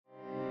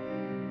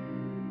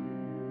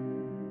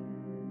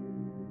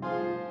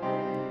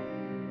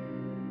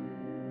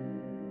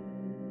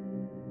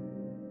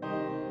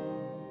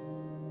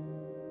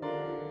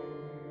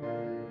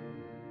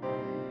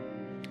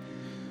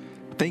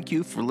Thank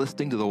you for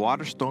listening to the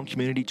Waterstone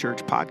Community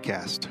Church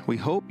podcast. We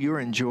hope you're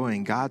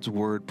enjoying God's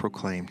Word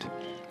proclaimed.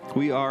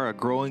 We are a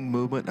growing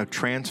movement of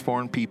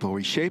transformed people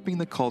reshaping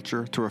the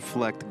culture to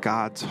reflect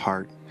God's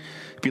heart.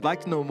 If you'd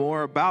like to know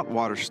more about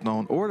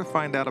Waterstone or to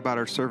find out about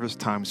our service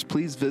times,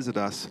 please visit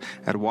us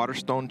at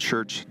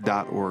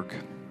waterstonechurch.org.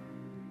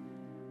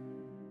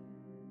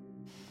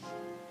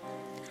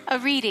 A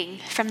reading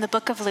from the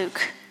book of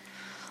Luke.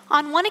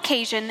 On one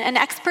occasion, an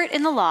expert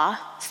in the law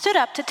stood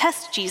up to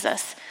test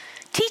Jesus.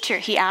 "Teacher,"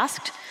 he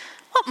asked,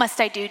 "what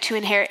must I do to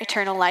inherit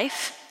eternal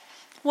life?"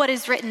 "What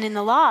is written in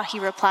the law?" he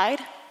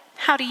replied.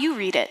 "How do you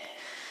read it?"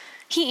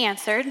 He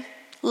answered,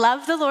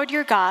 "Love the Lord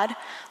your God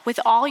with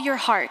all your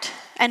heart,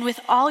 and with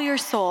all your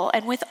soul,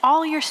 and with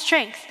all your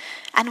strength,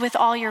 and with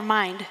all your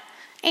mind,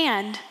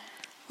 and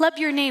love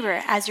your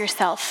neighbor as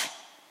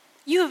yourself."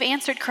 "You have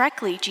answered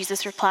correctly,"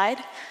 Jesus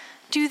replied.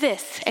 "Do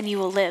this, and you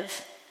will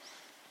live."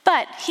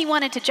 But he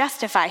wanted to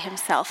justify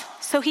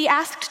himself, so he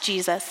asked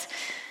Jesus,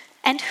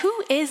 "And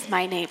who is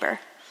my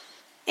neighbor?"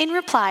 In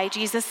reply,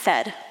 Jesus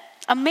said,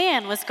 "A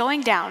man was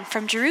going down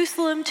from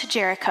Jerusalem to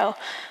Jericho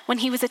when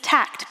he was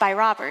attacked by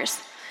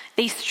robbers.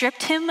 They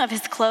stripped him of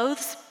his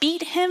clothes,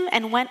 beat him,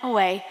 and went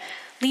away,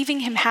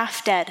 leaving him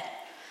half dead.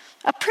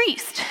 A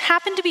priest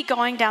happened to be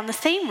going down the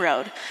same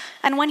road,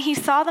 and when he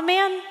saw the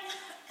man,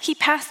 he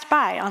passed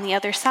by on the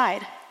other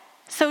side.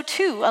 So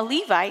too, a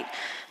Levite,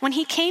 when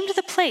he came to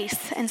the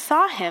place and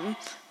saw him,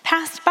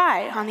 passed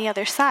by on the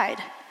other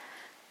side.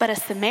 But a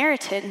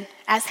Samaritan,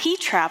 as he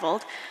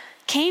traveled,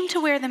 came to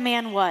where the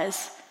man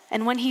was,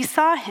 and when he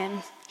saw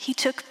him, he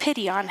took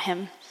pity on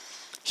him.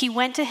 He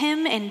went to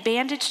him and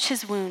bandaged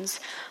his wounds,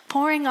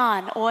 pouring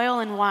on oil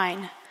and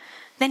wine.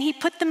 Then he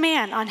put the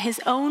man on his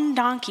own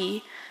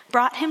donkey,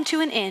 brought him to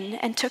an inn,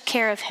 and took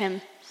care of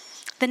him.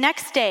 The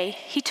next day,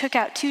 he took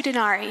out 2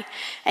 denarii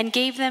and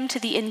gave them to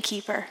the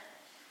innkeeper.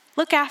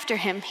 'Look after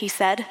him,' he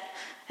said,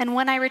 'and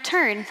when I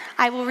return,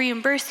 I will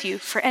reimburse you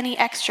for any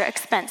extra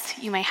expense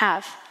you may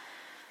have.'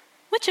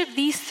 Which of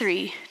these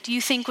 3 do you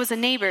think was a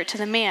neighbor to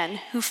the man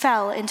who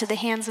fell into the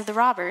hands of the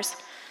robbers?"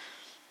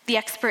 The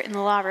expert in the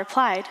law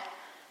replied,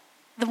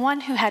 "The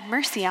one who had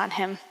mercy on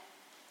him."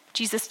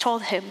 Jesus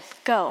told him,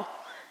 "Go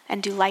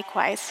and do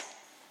likewise."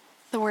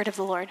 The word of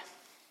the Lord.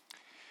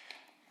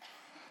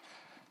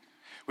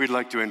 We'd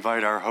like to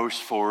invite our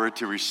host forward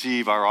to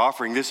receive our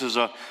offering. This is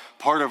a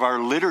part of our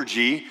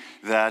liturgy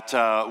that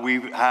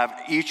we have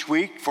each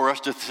week for us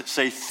to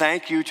say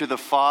thank you to the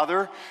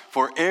Father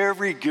for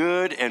every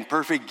good and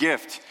perfect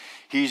gift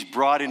He's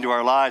brought into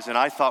our lives. And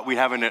I thought we'd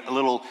have a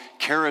little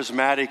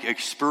charismatic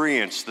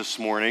experience this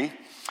morning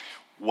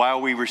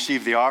while we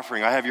receive the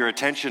offering. I have your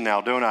attention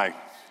now, don't I?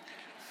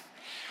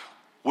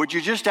 Would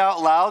you just out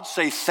loud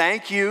say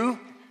thank you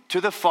to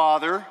the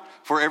Father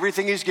for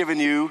everything He's given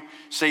you?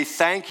 Say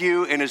thank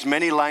you in as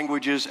many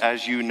languages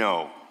as you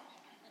know.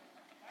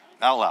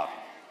 Out loud.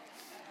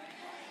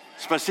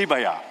 Spasiba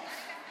ya.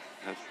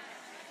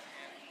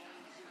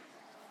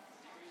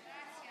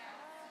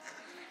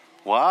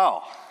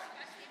 Wow.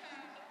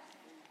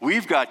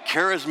 We've got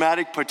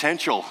charismatic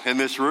potential in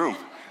this room.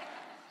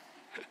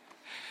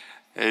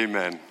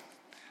 Amen.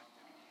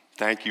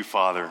 Thank you,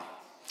 Father.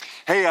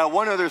 Hey,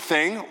 one other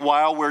thing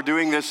while we're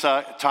doing this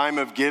time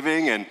of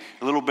giving and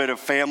a little bit of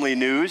family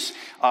news,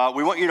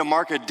 we want you to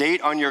mark a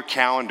date on your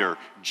calendar.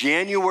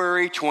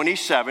 January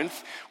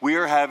 27th, we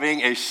are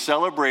having a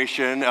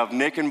celebration of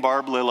Nick and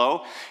Barb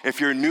Lillo. If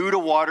you're new to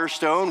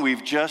Waterstone,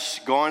 we've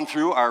just gone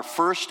through our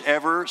first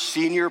ever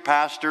senior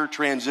pastor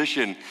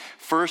transition,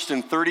 first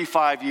in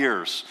 35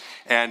 years.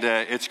 And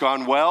it's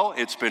gone well,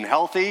 it's been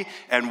healthy,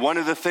 and one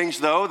of the things,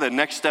 though, the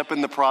next step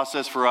in the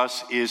process for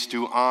us is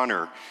to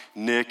honor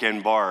Nick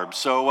and Barb.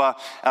 So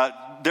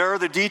there are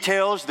the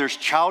details. There's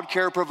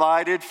childcare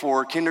provided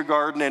for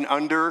kindergarten and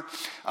under.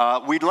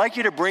 We'd like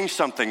you to bring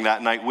something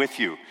that night with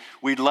you.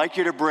 We'd like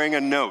you to bring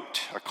a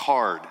note, a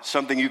card,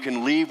 something you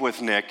can leave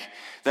with Nick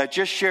that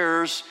just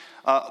shares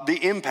the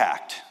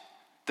impact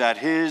that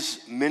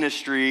his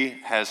ministry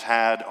has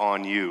had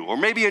on you. Or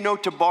maybe a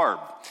note to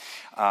Barb.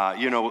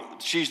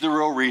 She's the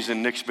real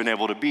reason Nick's been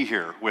able to be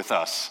here with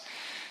us.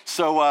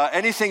 So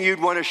anything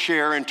you'd want to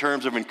share in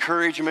terms of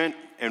encouragement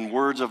and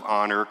words of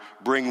honor,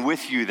 bring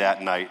with you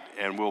that night,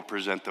 and we'll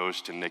present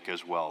those to Nick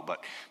as well.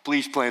 But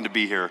please plan to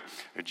be here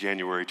on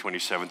January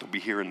 27th. We'll be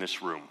here in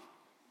this room.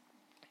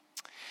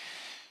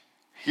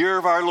 Year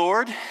of our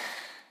Lord,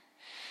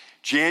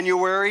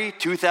 January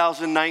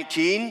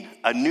 2019,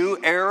 a new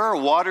era,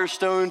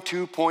 Waterstone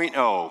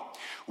 2.0.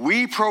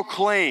 We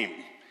proclaim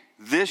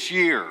this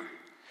year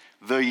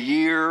the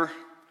year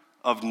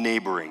of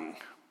neighboring.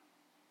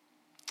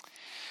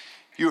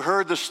 You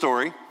heard the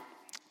story.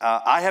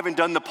 I haven't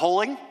done the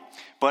polling,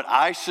 but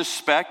I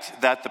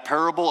suspect that the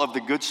parable of the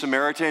Good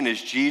Samaritan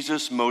is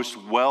Jesus' most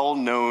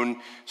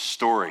well-known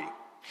story.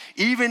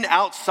 Even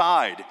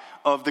outside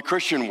of the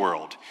Christian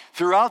world,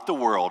 throughout the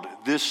world,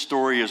 this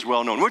story is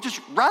well known, which is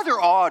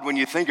rather odd when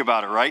you think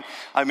about it, right?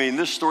 I mean,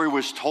 this story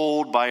was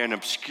told by an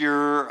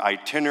obscure,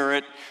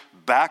 itinerant,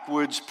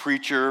 backwoods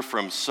preacher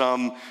from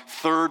some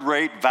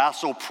third-rate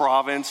vassal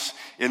province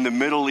in the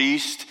Middle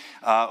East.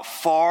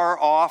 far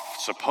off,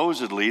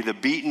 supposedly, the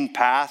beaten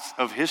path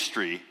of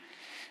history.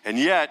 And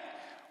yet,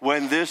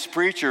 when this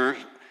preacher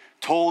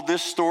told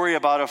this story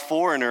about a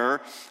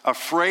foreigner, a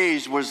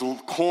phrase was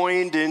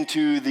coined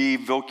into the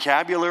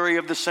vocabulary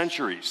of the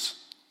centuries.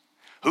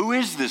 Who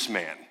is this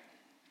man,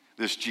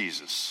 this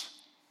Jesus?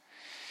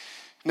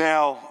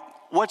 Now,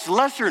 what's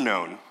lesser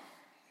known,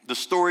 the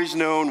story's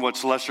known,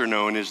 what's lesser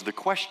known is the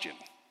question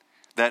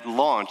that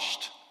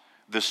launched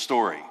the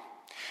story.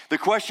 The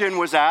question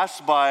was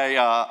asked by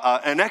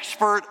an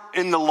expert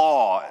in the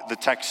law, the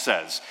text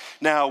says.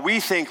 Now, we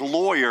think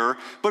lawyer,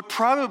 but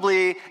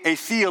probably a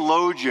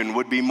theologian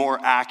would be more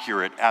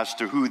accurate as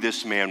to who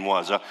this man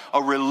was,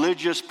 a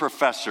religious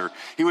professor.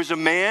 He was a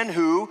man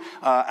who,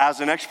 as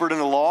an expert in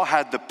the law,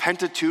 had the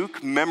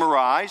Pentateuch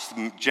memorized,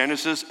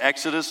 Genesis,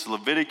 Exodus,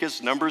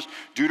 Leviticus, Numbers,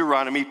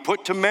 Deuteronomy,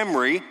 put to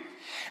memory.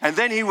 And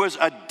then he was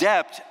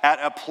adept at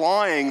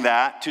applying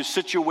that to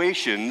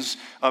situations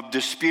of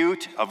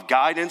dispute, of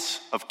guidance,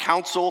 of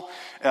counsel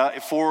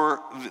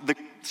for the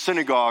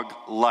synagogue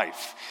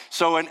life.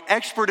 So an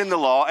expert in the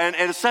law, and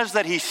it says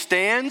that he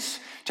stands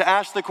to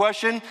ask the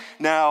question.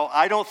 Now,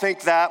 I don't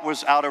think that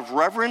was out of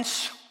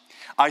reverence.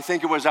 I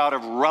think it was out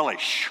of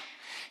relish.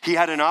 He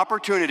had an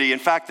opportunity. In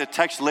fact, the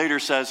text later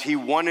says he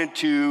wanted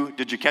to,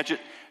 did you catch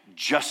it?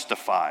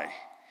 Justify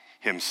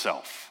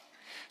himself.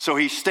 So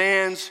he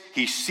stands,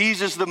 he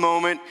seizes the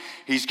moment,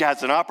 he's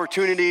got an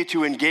opportunity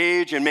to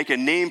engage and make a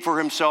name for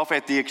himself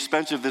at the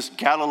expense of this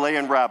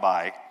Galilean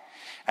rabbi,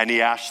 and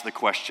he asks the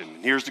question.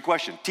 Here's the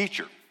question: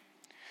 Teacher,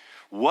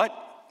 what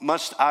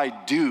must I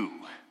do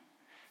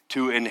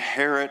to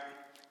inherit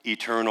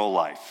eternal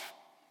life?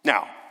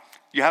 Now,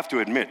 you have to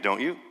admit, don't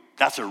you?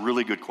 That's a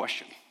really good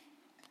question.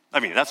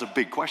 I mean, that's a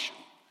big question.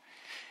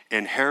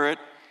 Inherit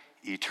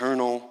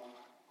eternal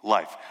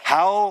life.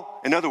 How,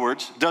 in other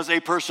words, does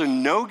a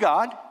person know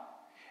God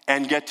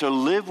and get to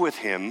live with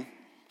him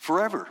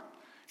forever?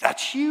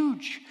 That's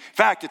huge. In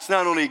fact, it's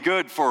not only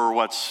good for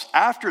what's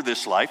after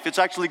this life, it's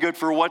actually good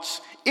for what's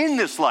in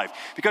this life.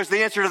 Because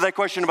the answer to that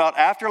question about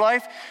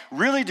afterlife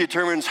really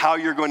determines how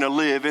you're going to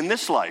live in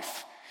this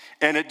life.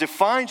 And it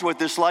defines what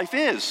this life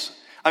is.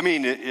 I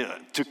mean,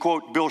 to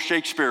quote Bill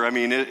Shakespeare, I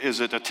mean, is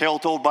it a tale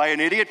told by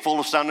an idiot, full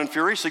of sound and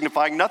fury,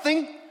 signifying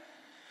nothing?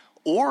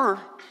 Or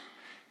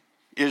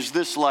is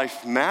this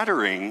life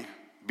mattering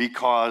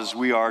because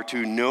we are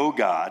to know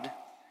God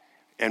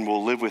and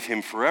will live with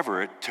him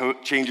forever? It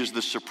changes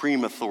the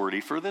supreme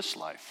authority for this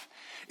life.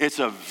 It's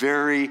a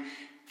very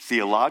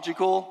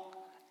theological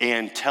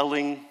and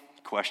telling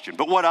question.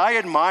 But what I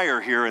admire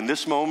here in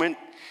this moment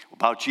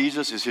about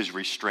Jesus is his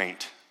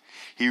restraint.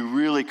 He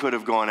really could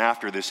have gone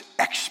after this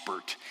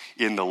expert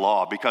in the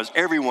law, because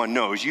everyone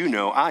knows, you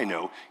know, I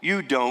know,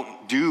 you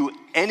don't do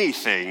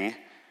anything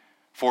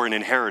for an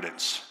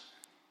inheritance.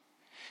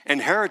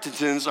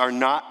 Inheritances are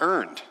not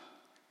earned.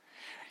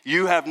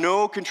 You have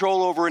no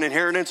control over an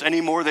inheritance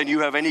any more than you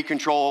have any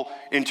control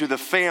into the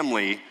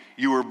family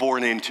you were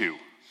born into.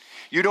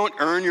 You don't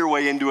earn your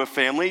way into a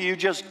family, you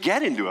just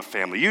get into a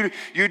family.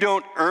 You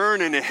don't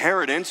earn an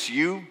inheritance,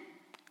 you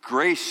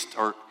graced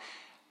or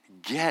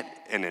get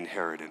an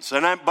inheritance.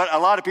 But a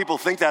lot of people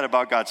think that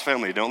about God's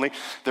family, don't they?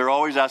 They're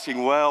always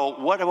asking, well,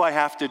 what do I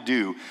have to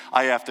do?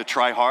 I have to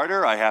try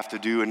harder, I have to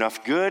do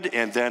enough good,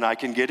 and then I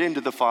can get into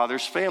the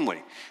Father's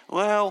family.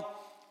 Well,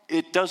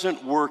 it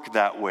doesn't work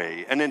that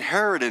way. An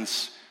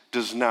inheritance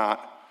does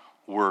not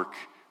work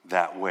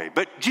that way.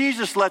 But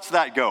Jesus lets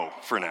that go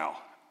for now.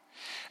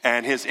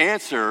 And his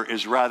answer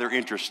is rather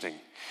interesting.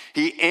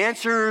 He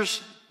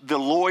answers the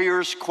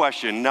lawyer's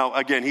question. Now,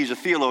 again, he's a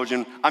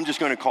theologian. I'm just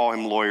going to call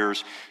him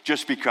lawyers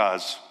just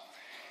because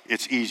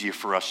it's easier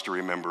for us to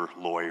remember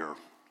lawyer.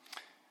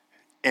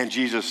 And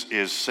Jesus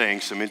is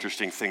saying some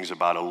interesting things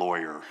about a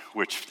lawyer,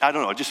 which, I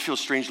don't know, it just feels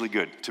strangely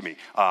good to me.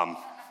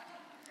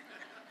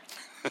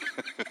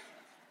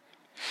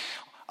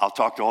 I'll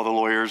talk to all the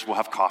lawyers. We'll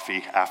have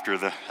coffee after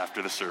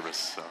the service.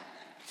 So.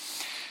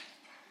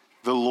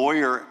 The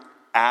lawyer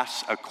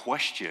asks a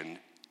question,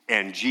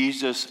 and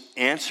Jesus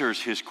answers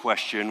his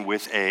question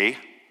with a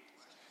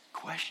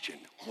question.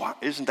 Wow,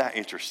 isn't that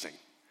interesting?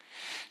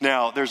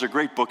 Now, there's a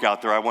great book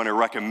out there I want to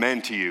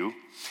recommend to you.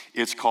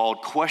 It's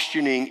called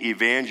Questioning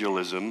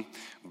Evangelism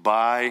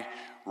by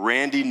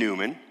Randy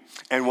Newman.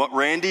 And what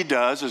Randy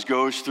does is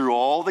goes through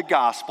all the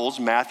Gospels,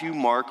 Matthew,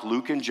 Mark,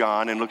 Luke, and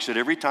John, and looks at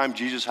every time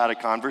Jesus had a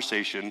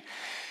conversation.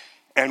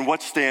 And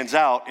what stands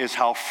out is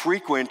how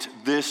frequent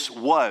this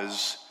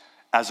was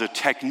as a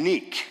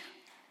technique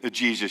that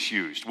Jesus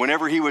used.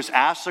 Whenever he was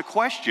asked a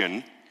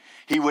question,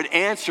 he would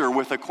answer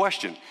with a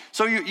question.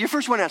 So you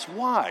first want to ask,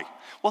 why?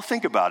 Well,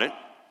 think about it.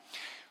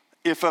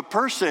 If a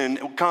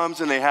person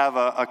comes and they have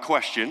a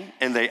question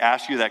and they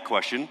ask you that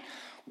question,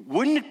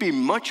 wouldn't it be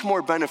much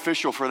more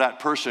beneficial for that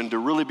person to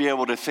really be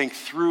able to think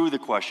through the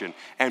question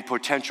and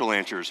potential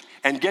answers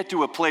and get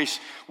to a place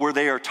where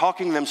they are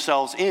talking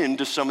themselves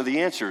into some of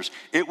the answers?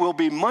 It will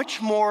be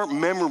much more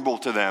memorable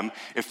to them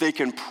if they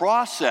can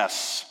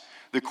process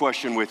the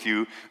question with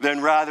you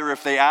than rather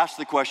if they ask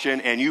the question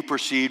and you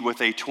proceed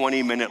with a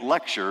 20-minute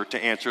lecture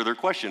to answer their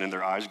question, and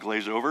their eyes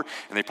glaze over,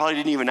 and they probably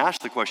didn't even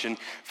ask the question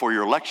for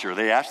your lecture.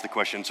 They asked the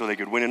question so they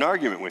could win an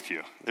argument with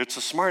you. It's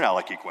a smart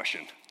alecky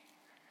question.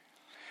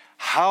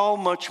 How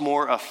much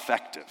more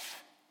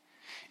effective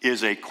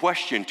is a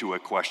question to a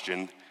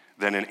question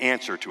than an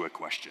answer to a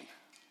question?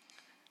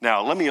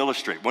 Now, let me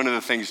illustrate. One of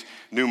the things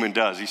Newman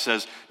does, he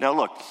says, now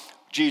look,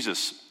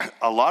 Jesus,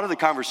 a lot of the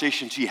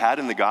conversations he had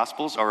in the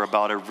Gospels are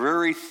about a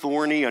very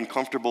thorny,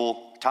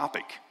 uncomfortable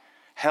topic,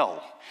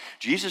 hell.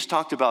 Jesus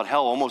talked about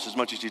hell almost as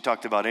much as he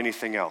talked about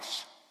anything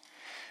else.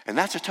 And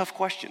that's a tough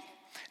question.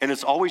 And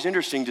it's always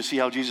interesting to see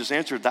how Jesus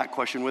answered that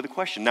question with a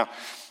question. Now,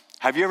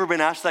 have you ever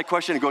been asked that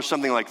question? It goes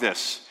something like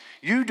this.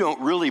 You don't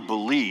really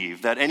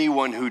believe that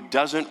anyone who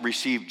doesn't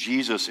receive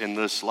Jesus in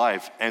this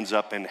life ends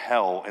up in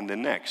hell in the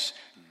next,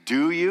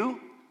 do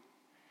you?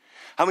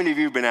 How many of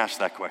you have been asked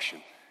that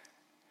question?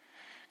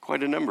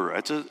 Quite a number.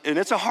 And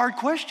it's a hard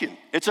question.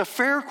 It's a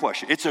fair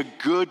question. It's a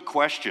good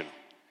question.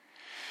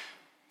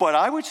 But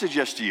I would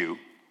suggest to you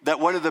that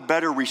one of the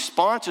better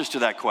responses to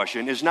that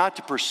question is not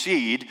to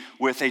proceed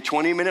with a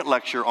 20-minute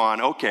lecture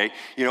on, okay,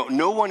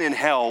 no one in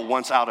hell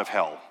wants out of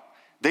hell.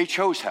 They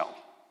chose hell.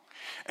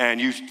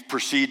 And you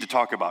proceed to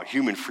talk about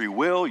human free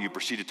will. You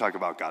proceed to talk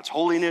about God's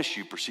holiness.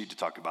 You proceed to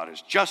talk about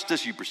his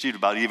justice. You proceed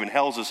about even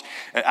hell's is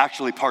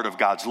actually part of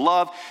God's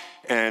love.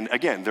 And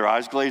again, their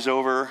eyes glaze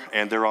over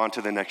and they're on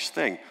to the next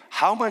thing.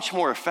 How much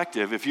more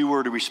effective if you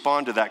were to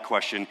respond to that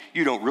question,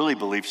 you don't really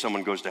believe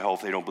someone goes to hell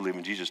if they don't believe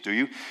in Jesus, do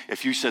you?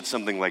 If you said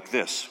something like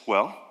this,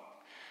 well,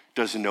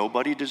 does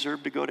nobody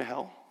deserve to go to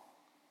hell?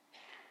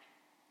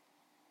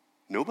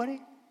 Nobody?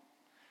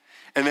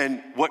 And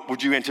then what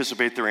would you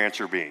anticipate their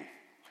answer being?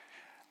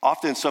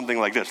 Often something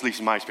like this, at least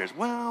in my experience.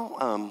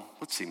 Well,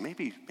 let's see,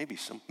 maybe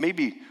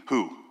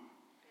who?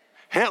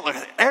 Hitler.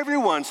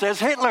 Everyone says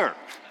Hitler.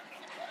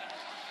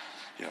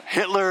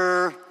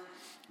 Hitler,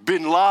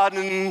 Bin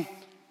Laden,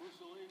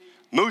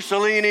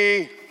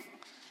 Mussolini,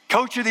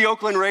 coach of the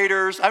Oakland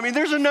Raiders. I mean,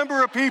 there's a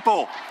number of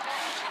people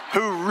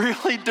who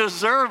really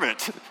deserve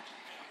it.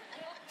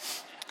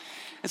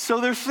 And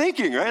so they're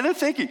thinking, right? They're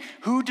thinking,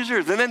 who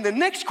deserves? And then the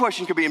next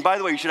question could be, and by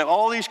the way, you should have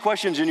all these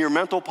questions in your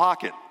mental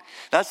pocket.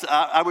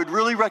 I would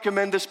really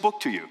recommend this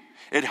book to you.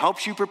 It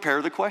helps you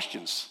prepare the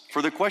questions.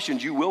 For the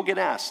questions you will get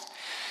asked.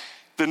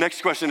 The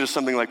next question is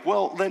something like,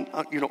 well, then,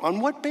 on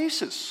what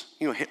basis?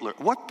 Hitler,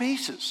 what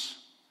basis?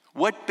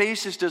 What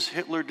basis does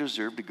Hitler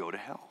deserve to go to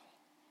hell?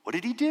 What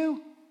did he do?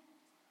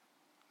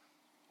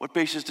 What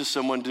basis does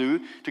someone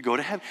do to go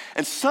to heaven?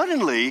 And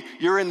suddenly,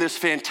 you're in this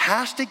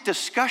fantastic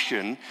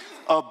discussion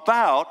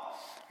about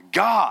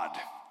God,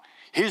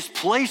 his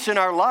place in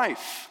our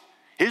life,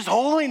 his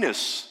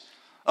holiness,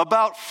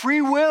 about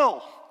free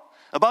will,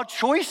 about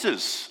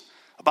choices,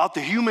 about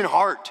the human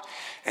heart.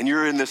 And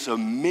you're in this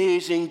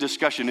amazing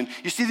discussion. And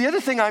you see, the other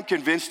thing I'm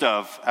convinced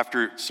of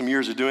after some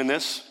years of doing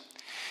this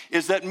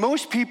is that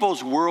most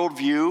people's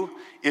worldview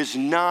is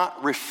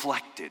not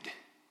reflected.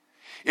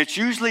 It's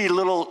usually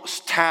little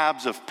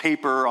tabs of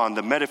paper on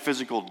the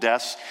metaphysical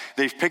desk.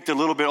 They've picked a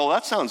little bit, oh,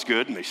 that sounds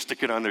good, and they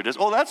stick it on their desk.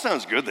 Oh, that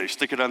sounds good, they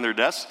stick it on their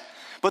desk.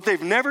 But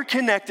they've never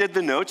connected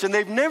the notes, and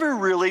they've never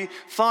really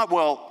thought,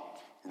 well,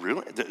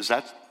 really? Is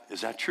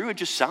that true? It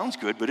just sounds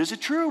good, but is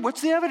it true? What's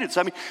the evidence?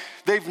 I mean,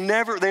 they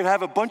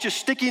have a bunch of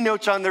sticky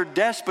notes on their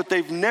desk, but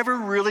they've never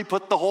really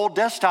put the whole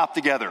desktop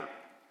together.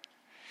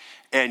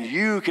 And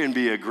you can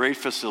be a great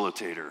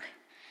facilitator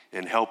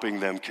in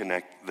helping them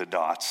connect the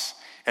dots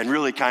and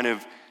really kind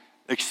of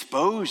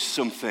expose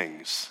some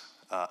things.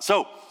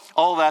 So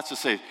all that's to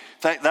say,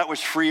 that was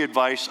free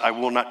advice. I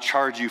will not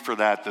charge you for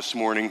that this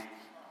morning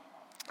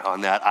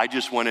on that. I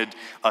just wanted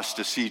us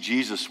to see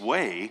Jesus'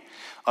 way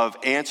of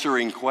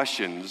answering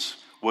questions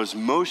was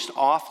most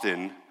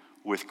often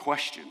with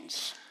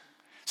questions.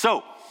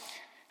 So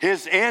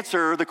his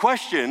answer, the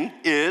question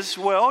is,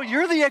 well,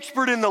 you're the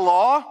expert in the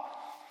law.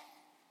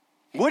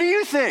 What do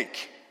you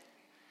think?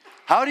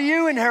 How do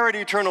you inherit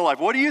eternal life?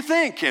 What do you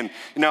think? And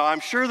now I'm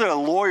sure the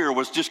lawyer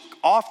was just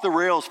off the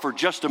rails for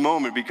just a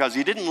moment because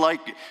he didn't like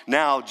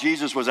now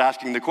Jesus was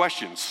asking the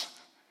questions.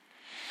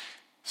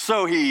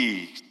 So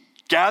he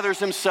gathers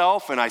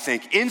himself, and I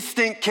think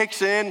instinct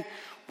kicks in.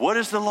 What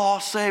does the law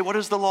say? What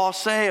does the law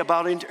say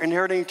about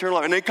inheriting eternal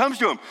life? And it comes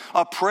to him,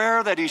 a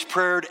prayer that he's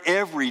prayed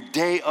every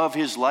day of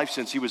his life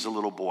since he was a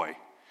little boy.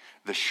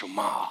 The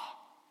Shema.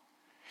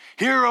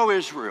 Hear, O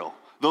Israel,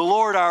 the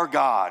Lord our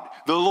God,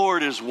 the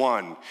Lord is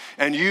one.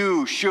 And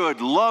you should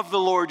love the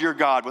Lord your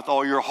God with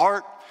all your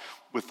heart,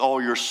 with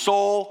all your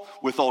soul,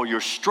 with all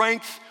your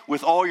strength,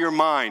 with all your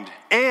mind.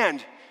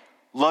 And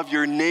love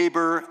your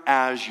neighbor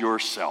as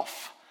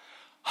yourself.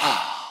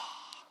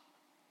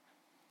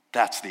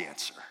 That's the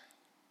answer.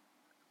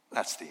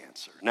 That's the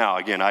answer. Now,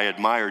 again, I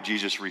admire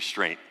Jesus'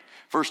 restraint.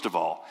 First of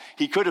all,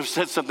 he could have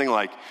said something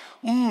like,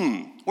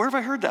 where have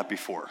I heard that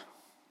before?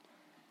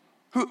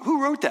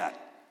 Who wrote that?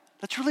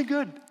 That's really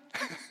good.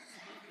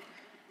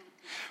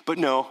 But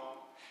no,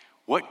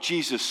 what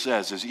Jesus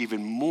says is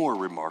even more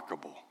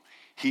remarkable.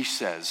 He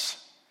says,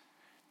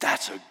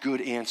 that's a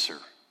good answer.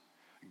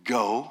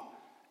 Go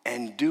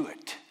and do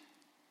it.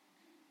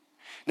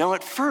 Now,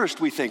 at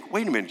first, we think,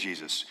 wait a minute,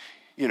 Jesus.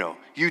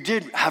 You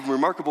did have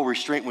remarkable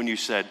restraint when you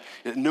said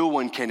that no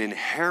one can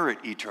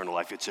inherit eternal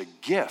life. It's a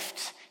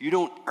gift. You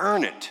don't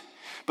earn it.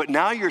 But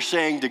now you're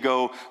saying to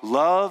go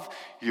love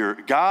your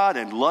God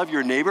and love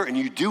your neighbor, and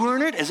you do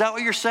earn it? Is that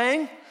what you're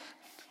saying?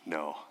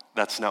 No,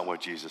 that's not what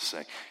Jesus is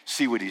saying.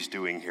 See what he's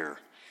doing here.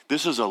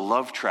 This is a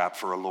love trap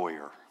for a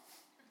lawyer.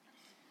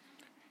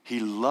 He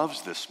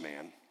loves this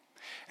man,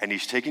 and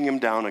he's taking him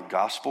down a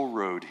gospel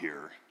road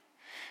here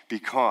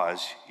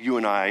because you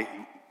and I,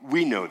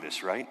 we know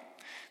this, right?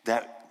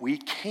 That we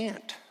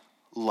can't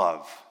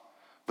love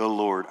the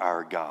Lord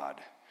our God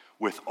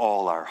with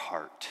all our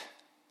heart.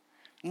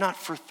 Not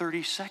for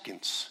 30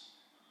 seconds.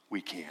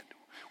 We can't.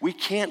 We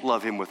can't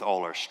love him with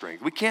all our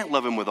strength. We can't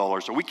love him with all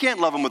our soul. We can't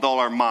love him with all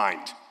our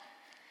mind.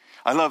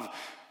 I love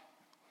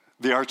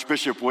the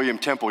Archbishop William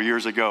Temple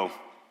years ago.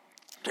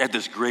 He had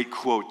this great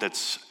quote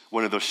that's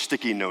one of those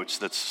sticky notes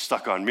that's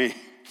stuck on me.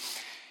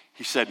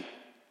 He said,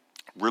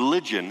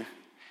 religion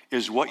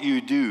is what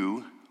you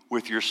do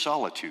with your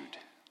solitude.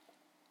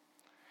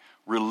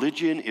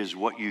 Religion is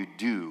what you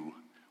do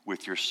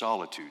with your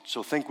solitude.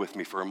 So think with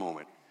me for a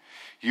moment.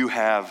 You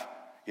have,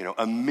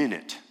 a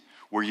minute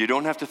where you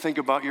don't have to think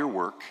about your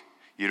work.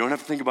 You don't have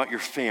to think about your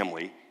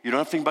family. You don't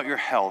have to think about your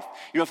health.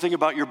 You don't have to think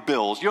about your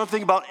bills. You don't have to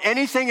think about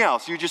anything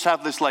else. You just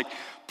have this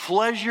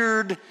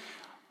pleasured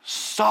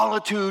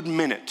solitude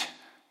minute.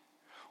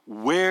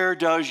 Where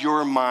does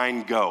your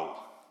mind go?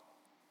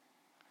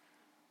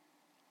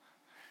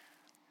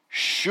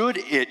 Should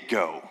it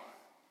go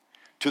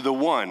to the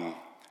one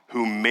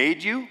who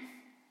made you,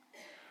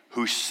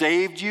 who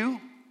saved you,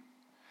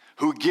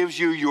 who gives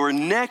you your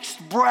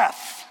next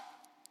breath?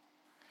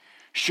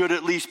 Should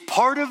at least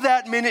part of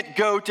that minute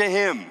go to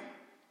him?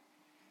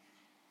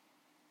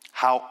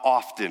 How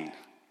often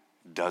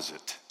does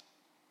it?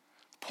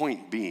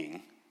 Point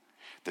being,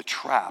 the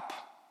trap.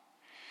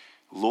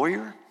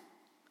 Lawyer,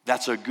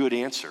 that's a good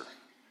answer,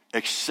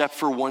 except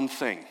for one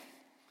thing.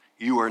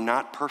 You are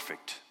not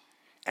perfect,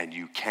 and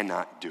you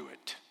cannot do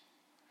it.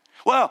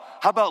 Well,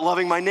 how about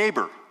loving my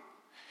neighbor?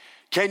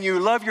 Can you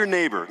love your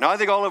neighbor? Now, I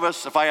think all of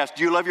us, if I asked,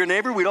 do you love your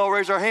neighbor? We'd all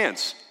raise our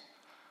hands.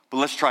 But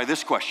let's try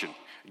this question.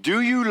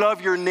 Do you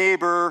love your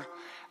neighbor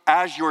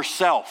as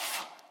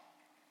yourself?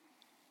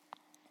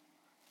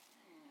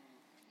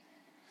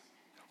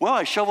 Well,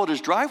 I shoveled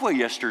his driveway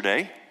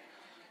yesterday.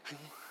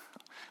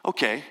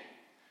 Okay.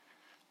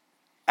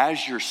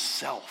 As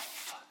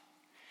yourself.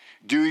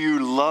 Do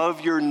you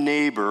love your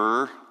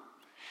neighbor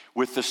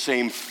with the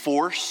same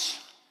force,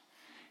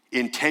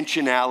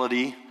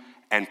 intentionality,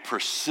 and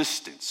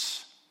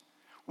persistence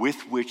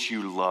with which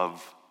you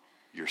love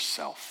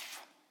yourself?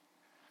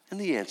 And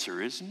the answer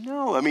is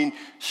no.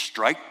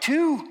 Strike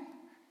two.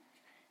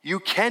 You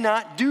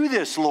cannot do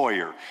this,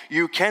 lawyer.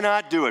 You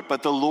cannot do it.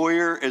 But the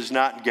lawyer is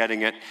not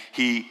getting it.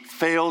 He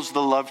fails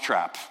the love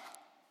trap.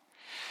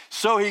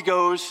 So he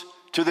goes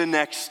to the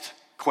next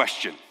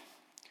question.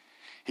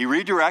 He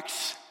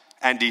redirects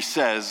and he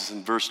says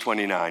in verse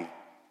 29,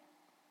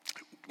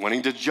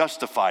 wanting to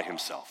justify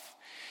himself,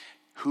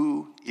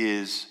 who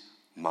is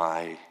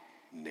my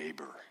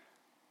neighbor?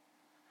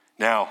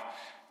 Now,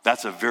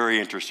 that's a very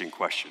interesting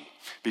question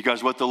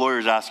because what the lawyer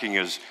is asking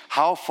is,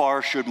 how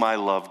far should my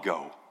love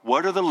go?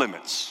 What are the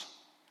limits?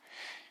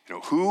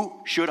 Who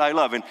should I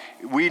love? And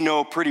we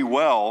know pretty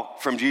well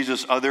from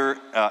Jesus' other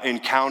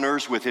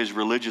encounters with his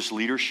religious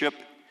leadership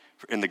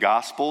in the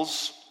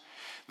Gospels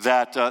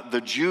that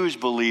the Jews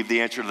believed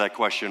the answer to that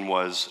question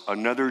was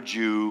another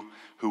Jew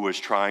who was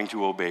trying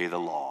to obey the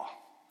law.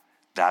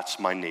 That's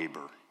my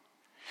neighbor.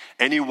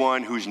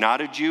 Anyone who's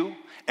not a Jew,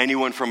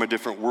 anyone from a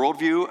different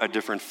worldview, a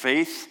different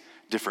faith,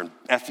 different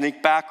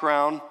ethnic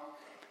background,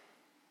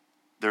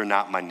 they're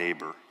not my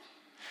neighbor.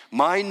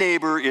 My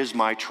neighbor is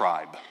my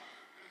tribe.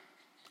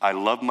 I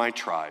love my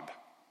tribe.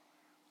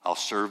 I'll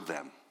serve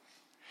them.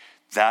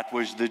 That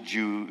was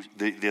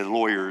the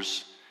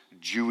lawyer's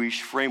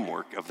Jewish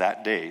framework of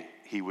that day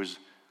he was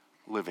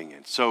living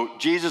in. So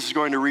Jesus is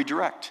going to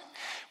redirect.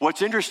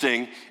 What's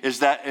interesting is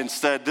that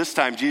this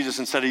time, Jesus,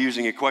 instead of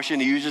using a question,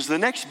 he uses the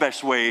next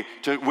best way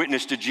to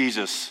witness to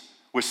Jesus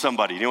with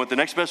somebody. You know what the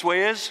next best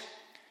way is?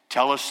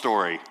 Tell a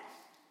story.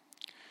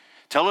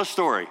 Tell a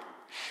story.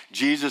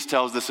 Jesus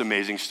tells this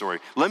amazing story.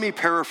 Let me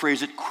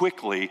paraphrase it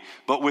quickly,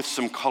 but with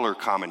some color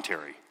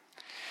commentary.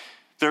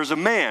 There's a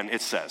man,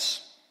 it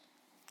says.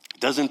 It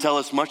doesn't tell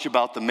us much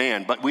about the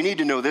man, but we need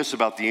to know this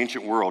about the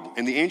ancient world.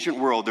 In the ancient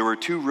world, there were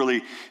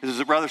it was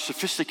a rather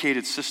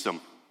sophisticated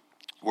system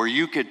where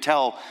you could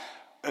tell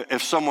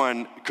if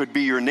someone could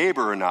be your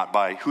neighbor or not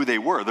by who they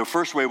were. The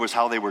first way was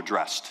how they were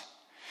dressed.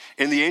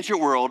 In the ancient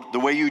world, the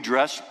way you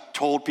dressed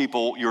told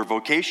people your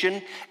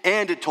vocation,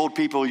 and it told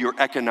people your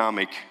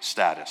economic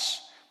status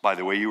by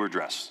the way you were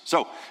dressed.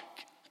 So,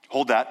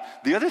 Hold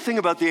that. The other thing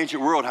about the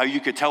ancient world, how you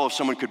could tell if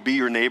someone could be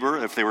your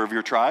neighbor, if they were of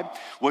your tribe,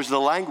 was the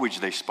language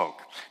they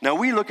spoke. Now,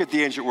 we look at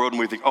the ancient world and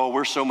we think, oh,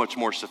 we're so much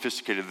more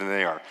sophisticated than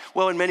they are.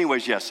 Well, in many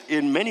ways, yes.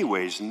 In many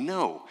ways,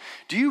 no.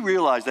 Do you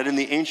realize that in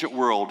the ancient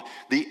world,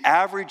 the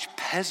average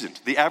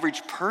peasant, the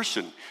average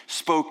person,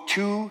 spoke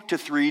 2 to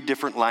 3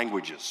 different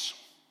languages?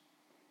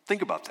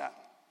 Think about that.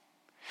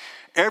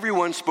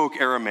 Everyone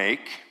spoke Aramaic.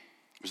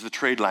 It was the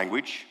trade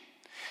language.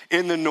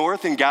 In the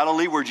north, in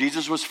Galilee, where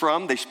Jesus was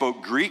from, they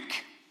spoke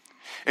Greek.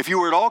 If you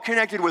were at all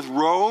connected with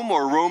Rome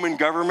or Roman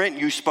government,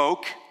 you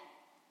spoke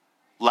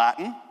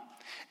Latin.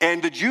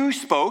 And the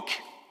Jews spoke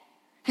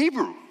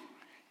Hebrew.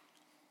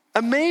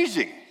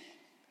 Amazing.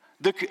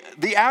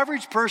 The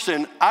average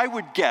person, I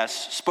would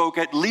guess, spoke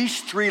at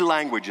least 3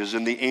 languages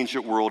in the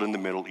ancient world in the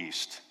Middle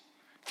East.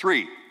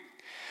 3.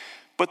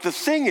 But the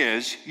thing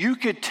is, you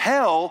could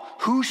tell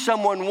who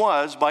someone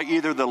was by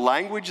either the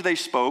language they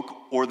spoke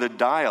or the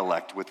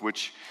dialect with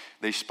which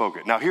they spoke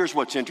it. Now, here's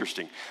what's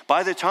interesting.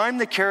 By the time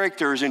the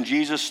characters in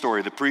Jesus'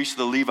 story, the priest,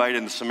 the Levite,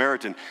 and the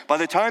Samaritan, by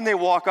the time they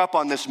walk up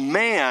on this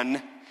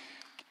man,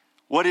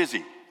 what is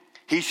he?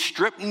 He's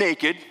stripped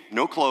naked,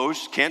 no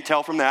clothes, can't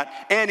tell from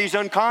that, and he's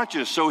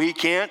unconscious, so he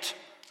can't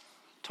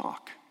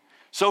talk.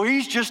 So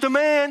he's just a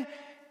man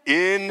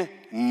in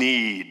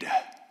need.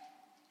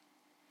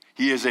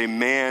 He is a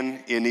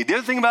man in need. The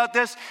other thing about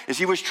this is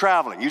he was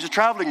traveling. He was a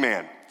traveling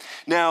man.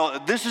 Now,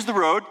 this is the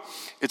road.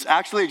 It's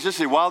actually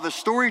existed. While the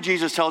story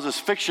Jesus tells is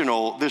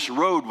fictional, this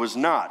road was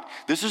not.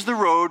 This is the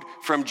road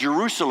from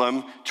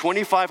Jerusalem,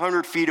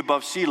 2,500 feet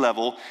above sea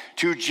level,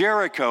 to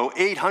Jericho,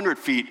 800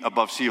 feet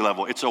above sea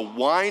level. It's a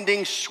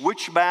winding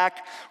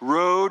switchback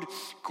road,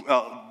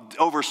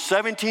 over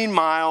 17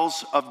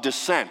 miles of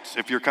descent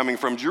if you're coming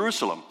from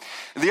Jerusalem.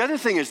 The other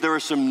thing is there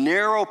are some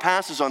narrow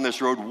passes on this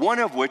road, one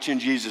of which in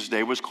Jesus'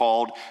 day was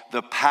called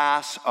the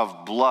Pass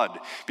of Blood,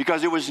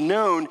 because it was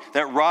known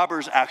that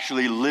robbers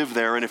actually lived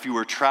there, and if you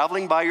were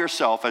traveling by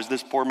yourself, as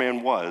this poor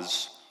man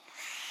was,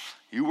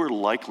 you were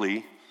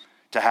likely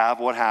to have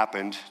what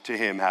happened to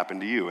him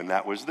happen to you, and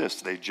that was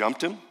this. They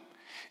jumped him.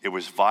 It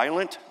was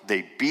violent.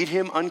 They beat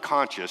him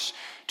unconscious,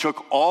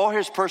 took all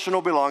his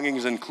personal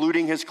belongings,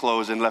 including his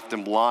clothes, and left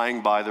him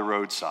lying by the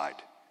roadside.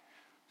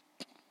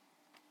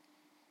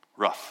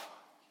 Rough.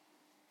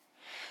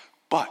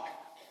 But,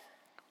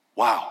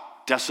 wow,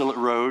 desolate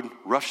road,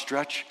 rough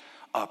stretch,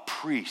 a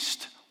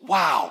priest.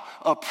 Wow,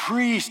 a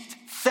priest.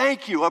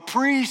 Thank you, a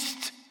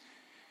priest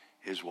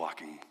is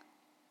walking.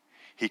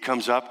 He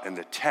comes up, and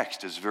the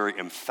text is very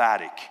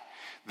emphatic.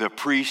 The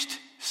priest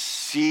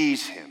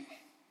sees him.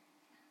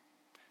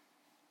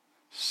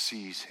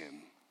 Sees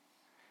him,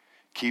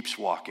 keeps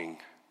walking,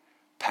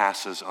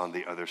 passes on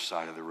the other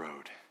side of the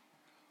road.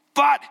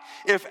 But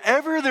if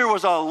ever there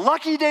was a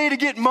lucky day to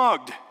get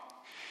mugged,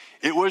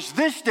 it was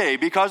this day,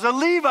 because a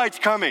Levite's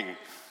coming.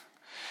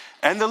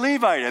 And the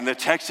Levite, and the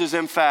text is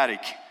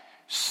emphatic,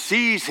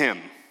 sees him,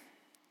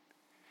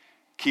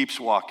 keeps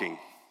walking,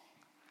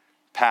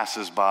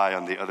 passes by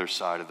on the other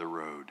side of the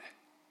road.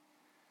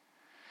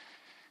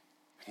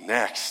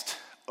 Next,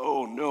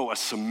 oh no, a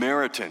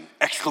Samaritan,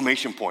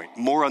 exclamation point.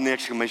 More on the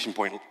exclamation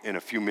point in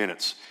a few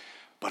minutes.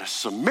 But a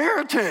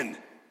Samaritan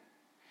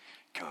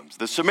comes.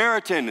 The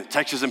Samaritan,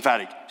 text is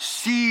emphatic,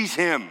 sees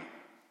him,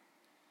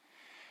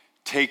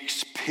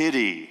 takes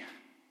pity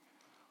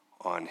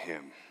on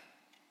him,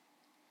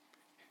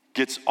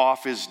 gets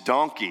off his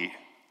donkey,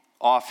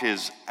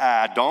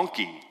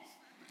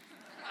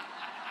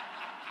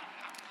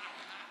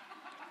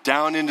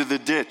 down into the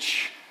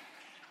ditch,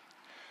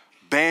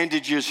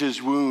 bandages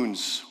his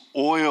wounds,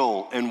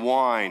 oil and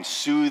wine,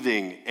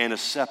 soothing,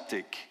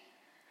 antiseptic.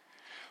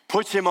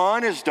 Puts him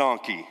on his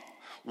donkey,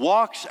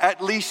 walks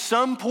at least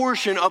some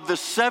portion of the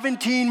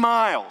 17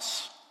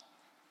 miles,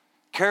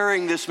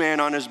 carrying this man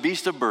on his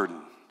beast of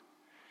burden.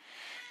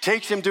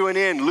 Takes him to an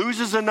inn,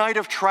 loses a night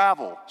of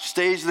travel,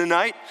 stays the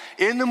night.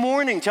 In the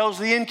morning, tells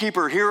the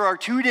innkeeper, here are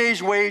 2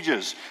 days'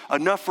 wages,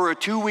 enough for a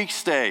 2-week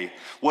stay.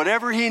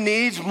 Whatever he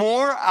needs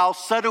more, I'll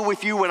settle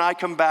with you when I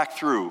come back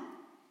through.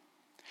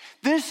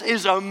 This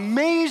is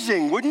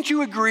amazing, wouldn't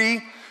you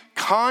agree?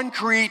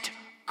 Concrete,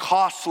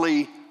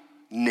 costly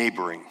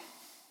neighboring.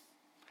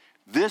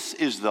 This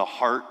is the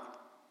heart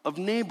of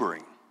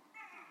neighboring.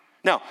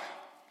 Now,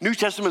 New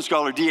Testament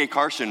scholar D.A.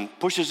 Carson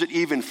pushes it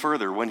even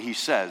further when he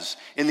says,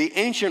 in the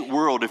ancient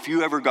world, if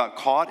you ever got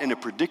caught in a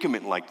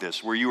predicament like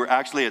this, where you were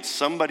actually at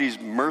somebody's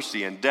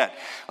mercy and debt,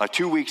 a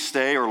 2-week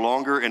stay or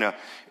longer in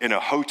a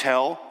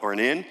hotel or an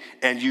inn,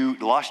 and you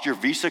lost your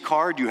Visa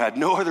card, you had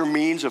no other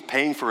means of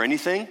paying for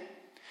anything,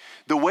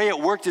 the way it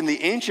worked in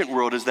the ancient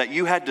world is that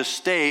you had to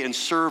stay and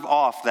serve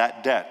off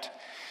that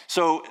debt.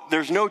 So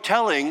there's no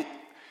telling,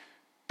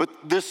 but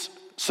this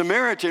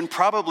Samaritan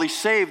probably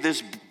saved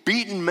this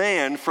beaten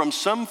man from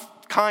some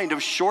kind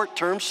of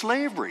short-term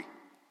slavery.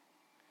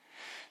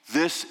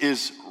 This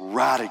is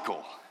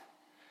radical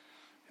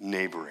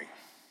neighboring.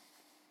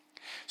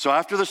 So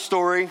after the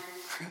story,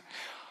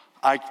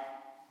 I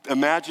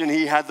imagine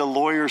he had the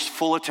lawyer's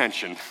full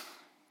attention.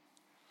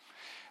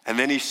 And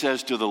then he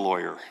says to the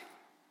lawyer,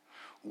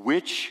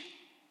 which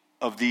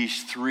of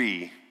these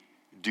three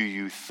do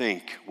you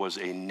think was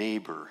a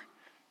neighbor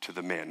to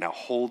the man? Now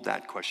hold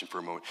that question for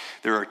a moment.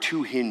 There are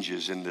two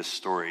hinges in this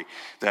story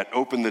that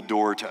open the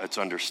door to its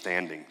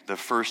understanding. The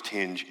first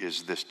hinge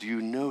is this. Do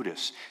you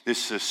notice?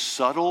 This is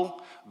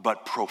subtle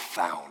but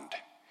profound.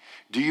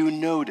 Do you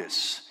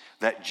notice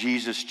that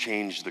Jesus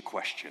changed the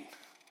question?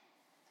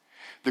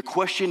 The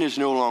question is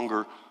no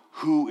longer,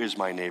 who is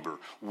my neighbor?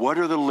 What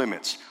are the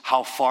limits?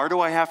 How far do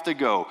I have to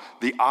go?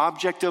 The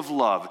object of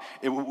love,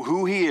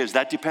 who he is,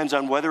 that depends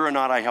on whether or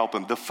not I help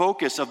him. The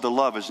focus of the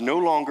love is no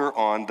longer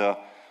on the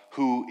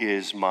who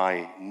is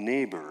my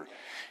neighbor.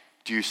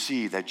 Do you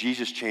see that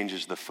Jesus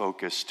changes the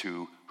focus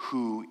to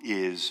who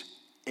is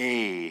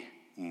a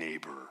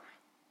neighbor?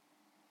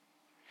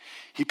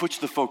 He puts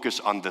the focus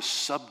on the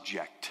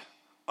subject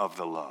of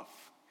the love.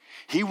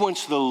 He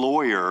wants the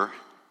lawyer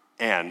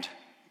and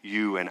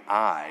you and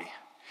I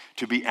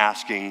to be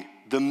asking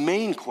the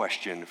main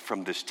question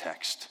from this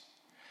text.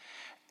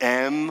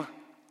 Am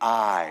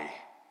I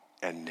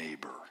a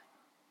neighbor?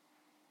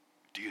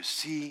 Do you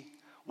see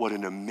what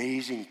an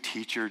amazing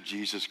teacher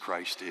Jesus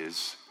Christ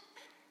is?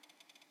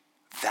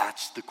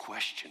 That's the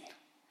question.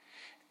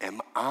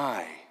 Am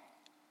I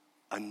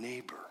a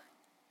neighbor?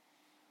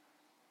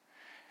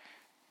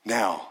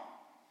 Now,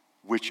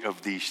 which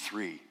of these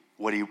three?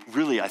 What he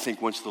really, I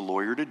think, wants the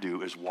lawyer to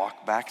do is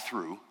walk back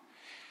through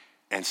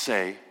and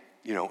say,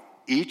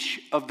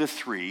 each of the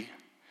three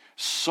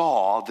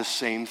saw the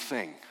same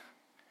thing.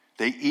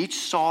 They each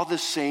saw the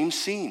same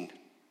scene.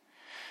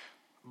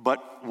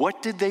 But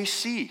what did they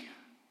see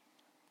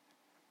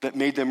that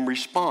made them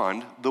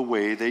respond the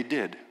way they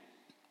did?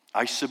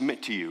 I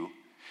submit to you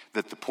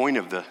that the point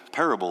of the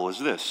parable is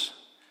this.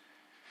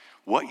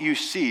 What you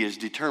see is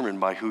determined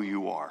by who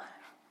you are.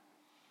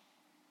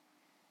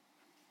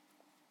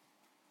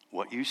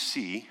 What you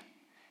see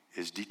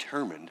is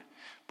determined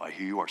by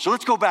who you are. So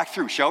let's go back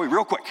through, shall we?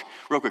 Real quick,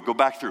 go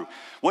back through.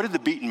 What did the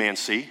beaten man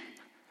see?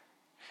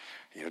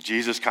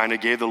 Jesus kind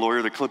of gave the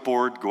lawyer the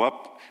clipboard, go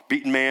up,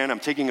 beaten man, I'm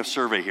taking a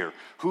survey here.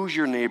 Who's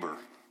your neighbor?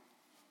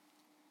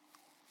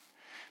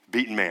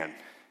 Beaten man.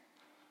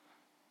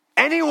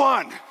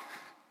 Anyone!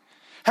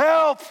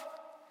 Help!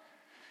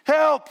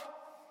 Help!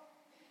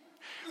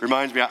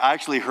 Reminds me, I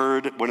actually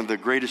heard one of the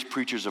greatest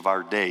preachers of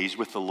our day. He's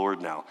with the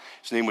Lord now.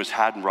 His name was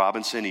Haddon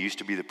Robinson. He used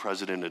to be the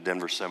president of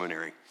Denver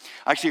Seminary.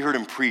 I actually heard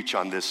him preach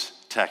on this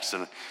text,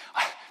 and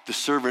the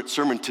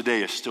sermon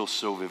today is still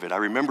so vivid. I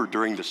remember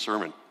during the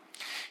sermon,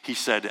 he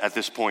said at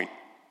this point,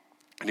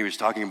 and he was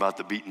talking about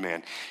the beaten man,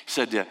 he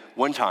said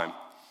one time,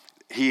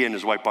 he and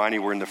his wife Bonnie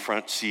were in the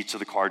front seats of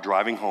the car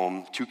driving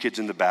home, two kids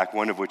in the back,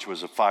 one of which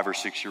was a 5 or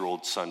 6 year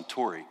old son,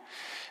 Tori.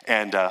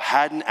 And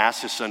Haddon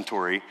asked his son,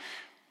 Tori,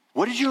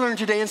 what did you learn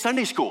today in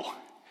Sunday school?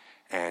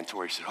 And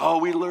Tori said,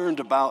 we learned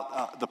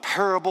about the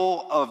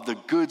parable of the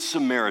Good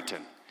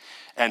Samaritan.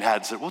 And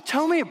Haddon said, well,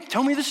 tell me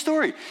the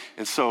story.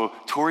 And so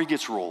Tori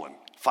gets rolling,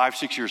 5,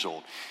 6 years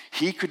old.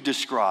 He could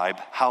describe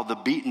how the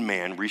beaten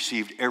man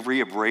received every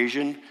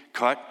abrasion,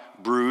 cut,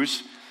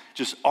 bruise,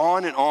 just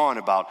on and on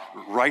about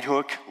right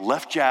hook,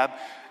 left jab,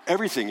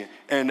 everything.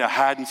 And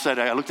Haddon said,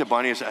 I looked at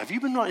Bonnie and said, have you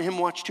been letting him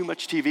watch too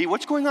much TV?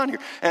 What's going on here?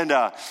 And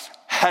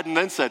Haddon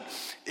then said,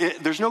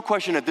 there's no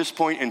question at this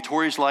point in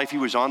Tori's life, he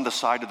was on the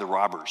side of the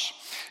robbers.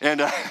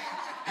 And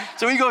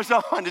so he goes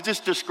on, it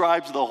just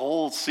describes the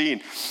whole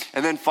scene.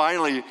 And then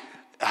finally,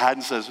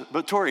 Haddon says,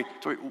 but Tori,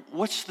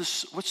 what's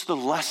the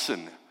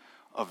lesson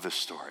of this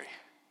story?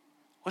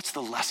 What's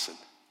the lesson?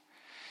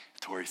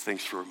 Tori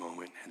thinks for a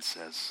moment and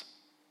says,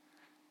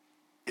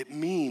 it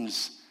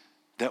means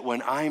that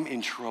when I'm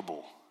in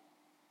trouble,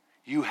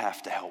 you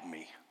have to help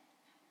me.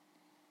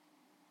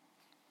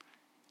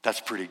 That's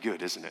pretty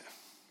good, isn't it?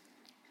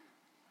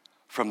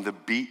 From the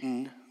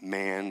beaten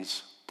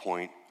man's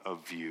point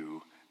of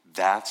view,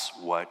 that's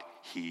what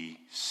he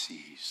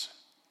sees.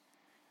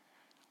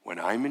 When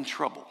I'm in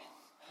trouble,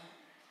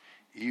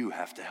 you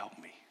have to help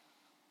me.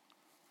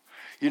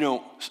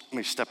 Let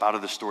me step out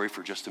of the story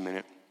for just a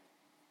minute.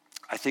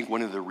 I think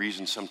one of the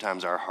reasons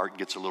sometimes our heart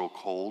gets a little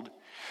cold,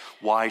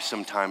 why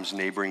sometimes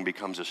neighboring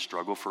becomes a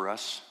struggle for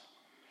us,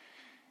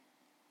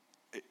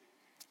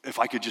 if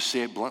I could just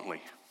say it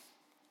bluntly,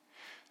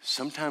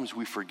 sometimes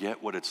we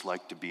forget what it's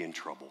like to be in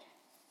trouble.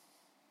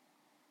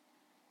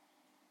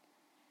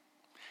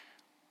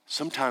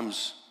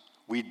 Sometimes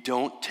we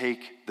don't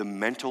take the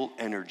mental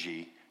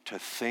energy to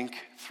think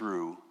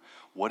through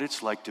what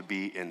it's like to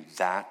be in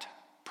that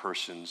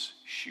person's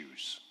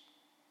shoes.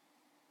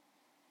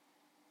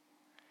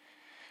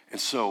 And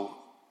so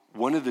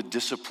one of the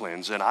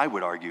disciplines, and I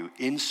would argue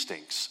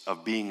instincts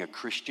of being a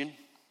Christian,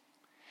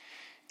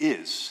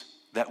 is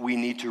that we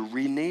need to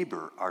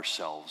re-neighbor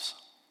ourselves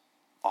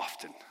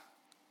often.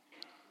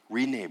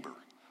 Re-neighbor.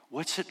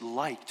 What's it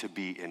like to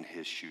be in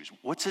his shoes?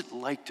 What's it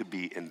like to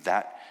be in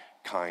that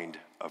kind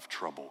of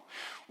trouble?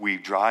 We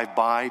drive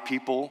by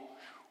people,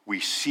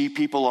 we see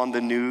people on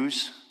the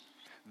news.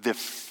 The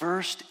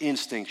first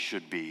instinct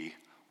should be,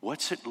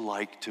 what's it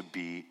like to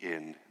be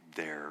in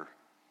their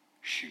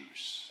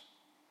shoes?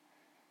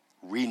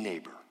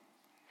 Re-neighbor.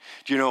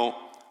 Do you know,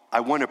 I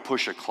want to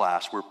push a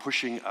class. We're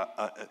pushing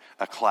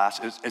a class.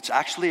 It's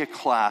actually a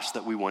class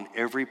that we want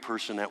every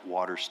person at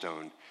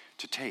Waterstone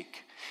to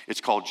take.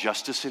 It's called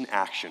Justice in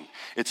Action.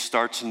 It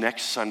starts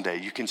next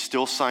Sunday. You can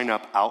still sign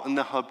up out in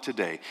the hub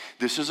today.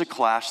 This is a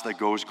class that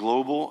goes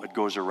global. It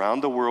goes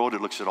around the world.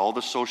 It looks at all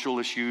the social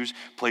issues,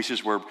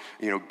 places where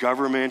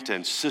government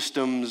and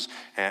systems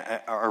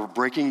are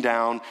breaking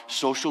down,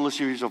 social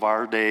issues of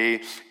our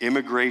day,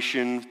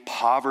 immigration,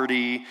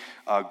 poverty,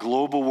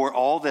 global war,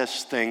 all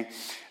this thing.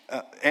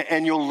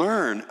 And you'll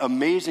learn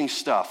amazing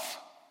stuff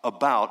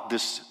about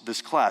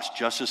this class,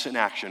 Justice in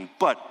Action.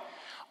 But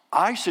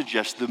I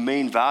suggest the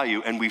main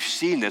value, and we've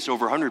seen this,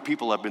 over 100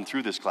 people have been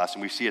through this class,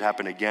 and we see it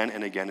happen again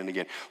and again and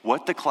again.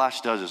 What the class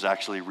does is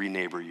actually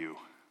re-neighbor you.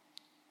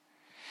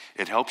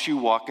 It helps you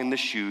walk in the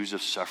shoes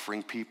of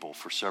suffering people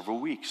for several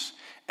weeks,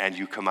 and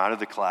you come out of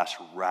the class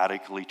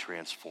radically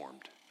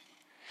transformed.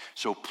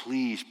 So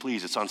please,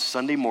 it's on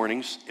Sunday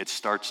mornings. It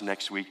starts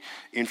next week.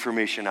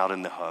 Information out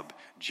in the hub.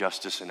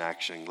 Justice in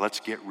Action. Let's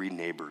get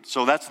re-neighbored.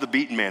 So that's the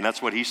beaten man.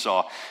 That's what he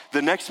saw.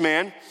 The next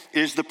man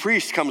is the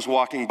priest comes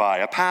walking by,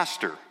 a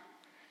pastor.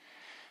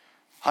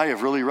 I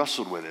have really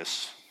wrestled with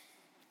this.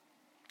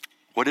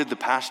 What did the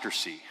pastor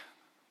see?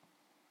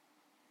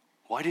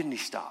 Why didn't he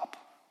stop?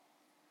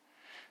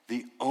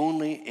 The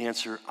only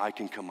answer I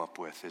can come up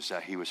with is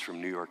that he was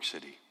from New York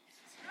City.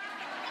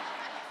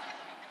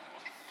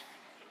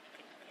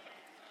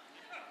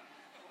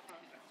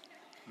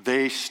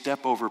 They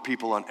step over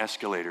people on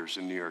escalators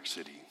in New York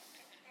City.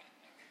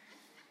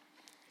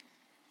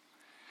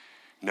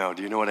 No,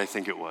 do you know what I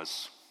think it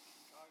was?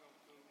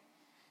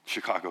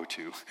 Chicago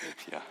too.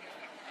 Yeah.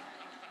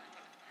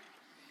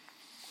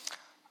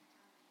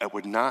 It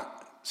would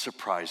not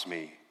surprise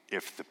me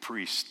if the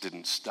priest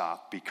didn't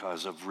stop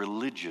because of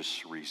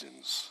religious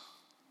reasons.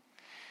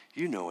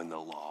 You know, in the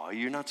law,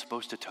 you're not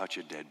supposed to touch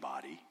a dead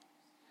body.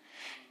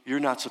 You're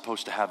not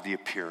supposed to have the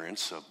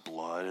appearance of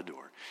blood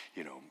or,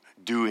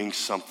 doing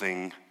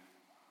something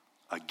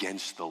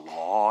against the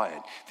law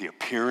and the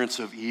appearance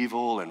of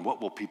evil and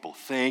what will people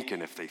think.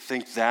 And if they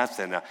think that,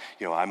 then,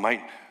 I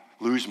might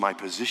lose my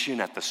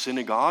position at the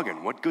synagogue.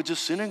 And what good's a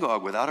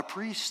synagogue without a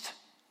priest?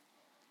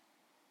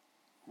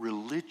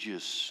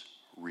 Religious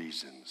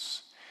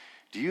reasons.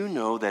 Do you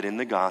know that in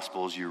the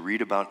Gospels you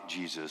read about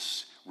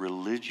Jesus,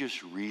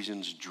 religious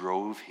reasons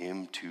drove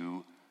him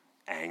to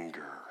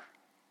anger?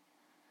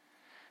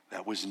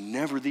 That was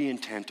never the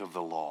intent of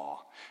the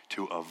law,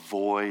 to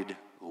avoid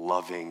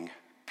loving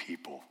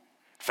people.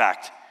 In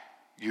fact,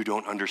 you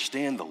don't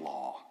understand the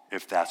law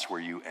if that's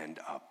where you end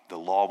up. The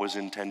law was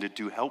intended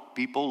to help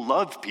people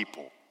love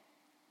people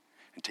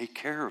and take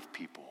care of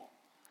people.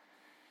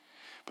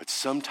 But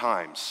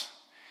sometimes,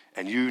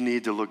 and you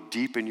need to look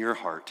deep in your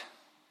heart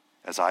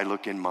as I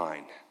look in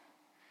mine,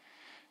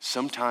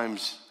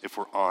 sometimes, if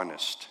we're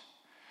honest,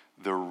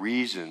 the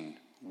reason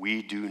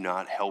we do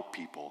not help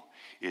people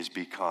is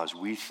because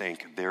we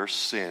think their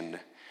sin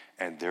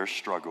and their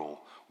struggle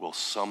will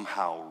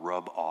somehow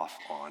rub off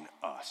on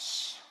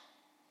us.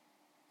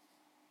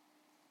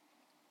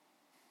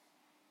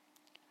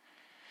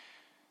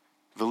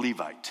 The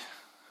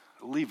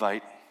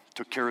Levite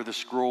took care of the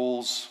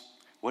scrolls.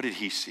 What did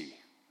he see?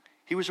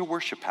 He was a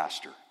worship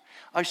pastor.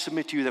 I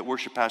submit to you that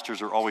worship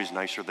pastors are always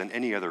nicer than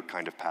any other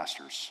kind of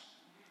pastors.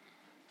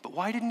 But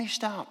why didn't he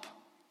stop?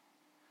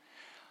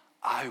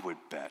 I would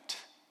bet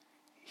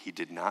he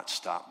did not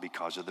stop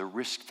because of the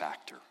risk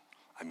factor.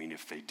 I mean,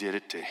 if they did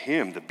it to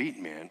him, the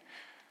beaten man,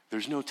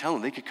 there's no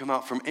telling. They could come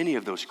out from any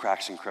of those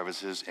cracks and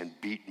crevices and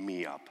beat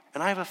me up.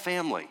 And I have a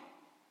family.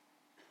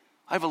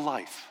 I have a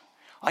life.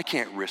 I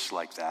can't risk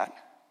like that.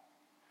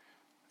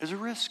 There's a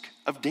risk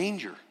of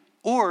danger.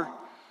 Or,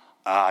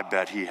 I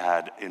bet he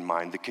had in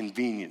mind the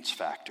convenience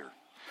factor.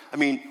 I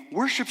mean,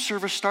 worship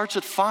service starts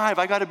at 5.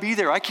 I got to be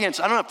there. I don't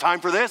have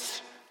time for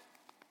this.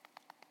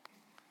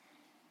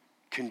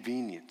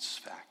 Convenience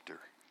factor.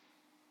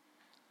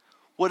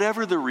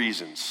 Whatever the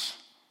reasons,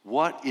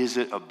 what is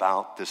it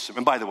about this?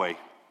 And by the way,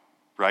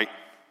 right?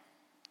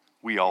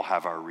 We all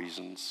have our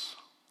reasons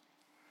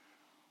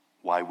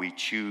why we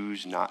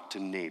choose not to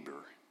neighbor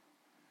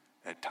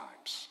at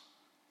times.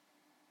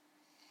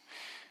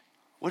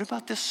 What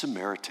about this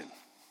Samaritan?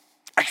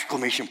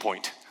 Exclamation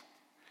point.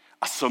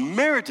 A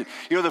Samaritan.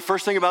 The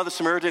first thing about the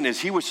Samaritan is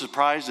he was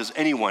surprised as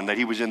anyone that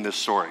he was in this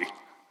story.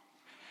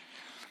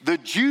 The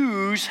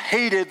Jews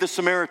hated the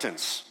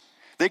Samaritans.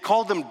 They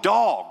called them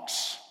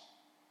dogs.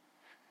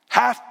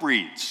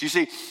 Half-breeds. You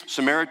see,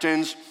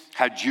 Samaritans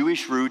had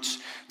Jewish roots.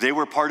 They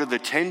were part of the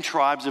 10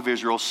 tribes of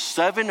Israel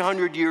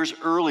 700 years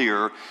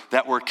earlier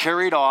that were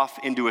carried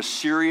off into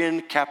Assyrian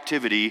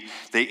captivity.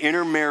 They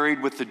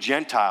intermarried with the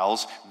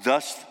Gentiles,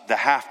 thus the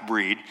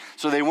half-breed.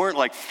 So they weren't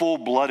like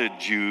full-blooded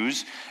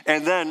Jews.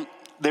 And then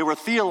they were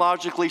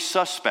theologically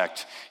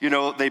suspect.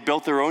 They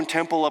built their own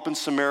temple up in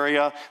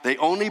Samaria. They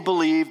only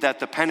believed that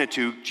the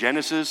Pentateuch,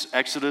 Genesis,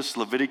 Exodus,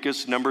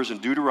 Leviticus, Numbers,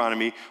 and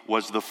Deuteronomy,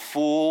 was the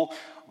full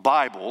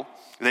Bible.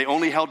 They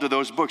only held to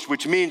those books,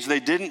 which means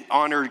they didn't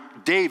honor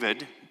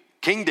David,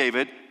 King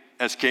David,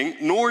 as king,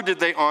 nor did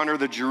they honor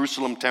the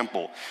Jerusalem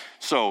temple.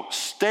 So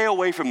stay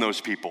away from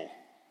those people.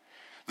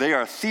 They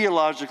are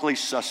theologically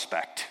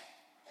suspect.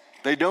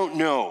 They don't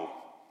know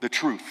the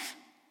truth.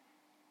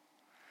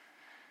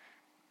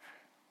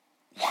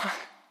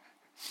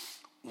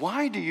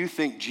 Why do you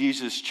think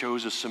Jesus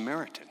chose a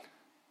Samaritan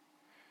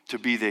to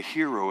be the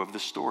hero of the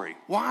story?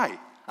 Why?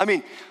 I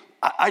mean,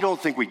 I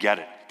don't think we get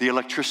it, the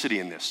electricity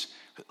in this.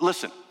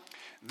 Listen,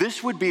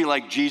 this would be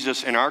like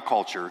Jesus in our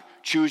culture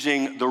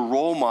choosing the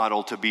role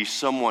model to be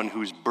someone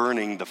who's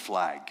burning the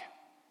flag.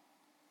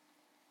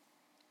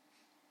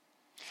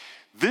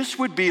 This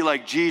would be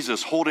like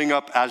Jesus holding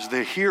up as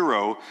the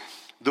hero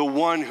the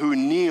one who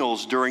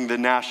kneels during the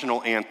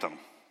national anthem.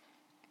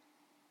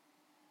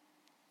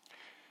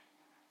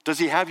 Does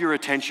he have your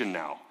attention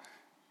now?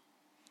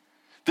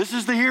 This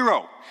is the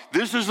hero.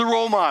 This is the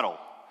role model.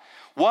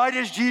 Why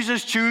does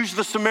Jesus choose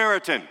the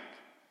Samaritan?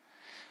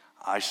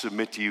 I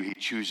submit to you, he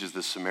chooses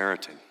the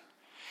Samaritan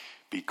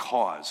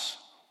because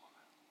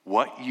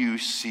what you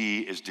see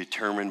is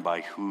determined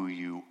by who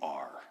you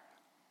are.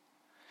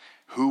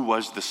 Who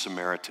was the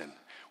Samaritan?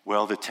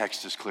 Well, the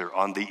text is clear.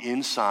 On the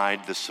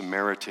inside, the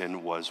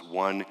Samaritan was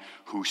one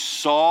who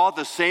saw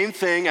the same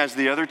thing as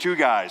the other two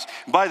guys.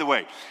 By the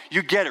way,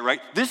 you get it,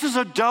 right? This is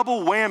a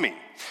double whammy.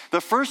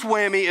 The first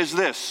whammy is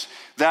this,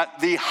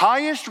 that the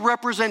highest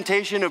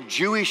representation of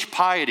Jewish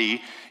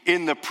piety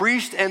in the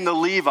priest and the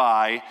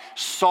Levi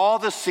saw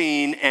the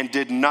scene and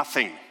did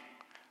nothing.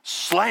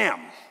 Slam.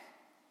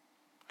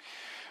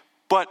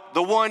 But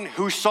the one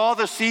who saw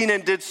the scene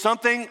and did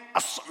something,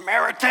 a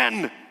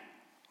Samaritan.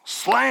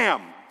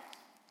 Slam.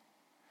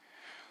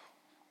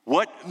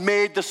 What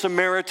made the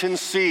Samaritan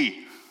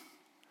see?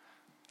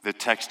 The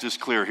text is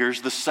clear.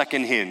 Here's the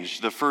second hinge.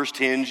 The first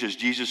hinge is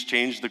Jesus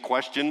changed the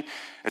question.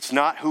 It's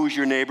not who's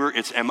your neighbor,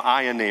 it's am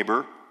I a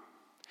neighbor?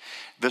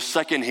 The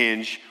second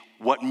hinge,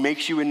 what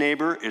makes you a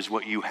neighbor is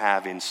what you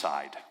have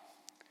inside.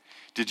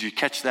 Did you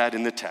catch that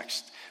in the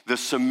text? The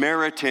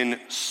Samaritan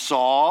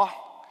saw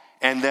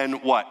and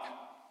then what?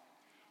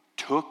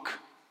 Took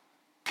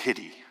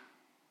pity.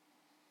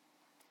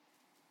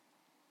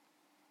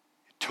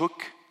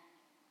 Took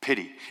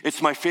pity.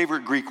 It's my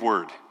favorite Greek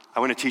word. I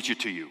want to teach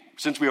it to you.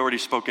 Since we already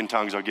spoke in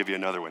tongues, I'll give you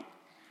another one.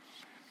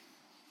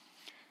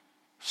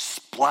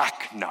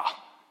 Splachna.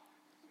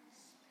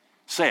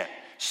 Say it.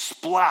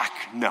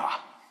 Splachna.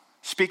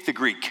 Speak the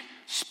Greek.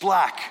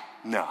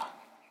 Splachna.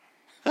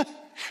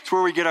 It's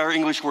where we get our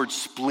English word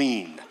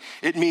spleen.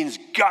 It means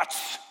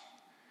guts.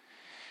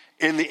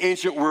 In the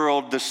ancient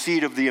world, the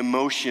seat of the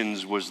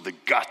emotions was the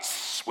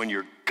guts. When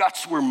your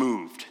guts were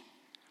moved,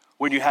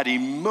 when you had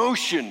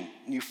emotion,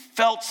 and you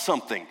felt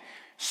something,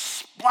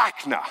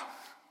 splachna.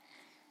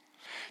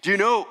 Do you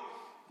know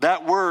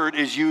that word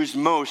is used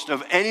most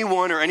of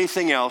anyone or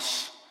anything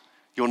else,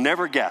 you'll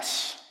never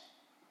guess,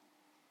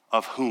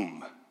 of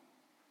whom?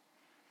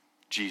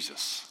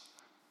 Jesus.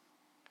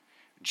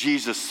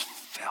 Jesus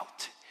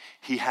felt.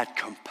 He had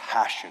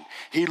compassion.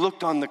 He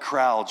looked on the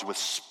crowds with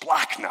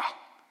splachna.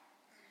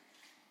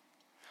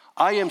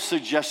 I am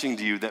suggesting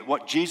to you that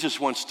what Jesus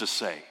wants to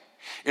say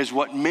is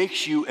what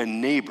makes you a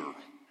neighbor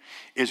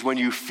is when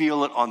you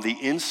feel it on the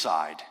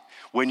inside,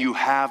 when you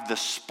have the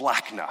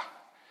splachna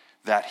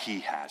that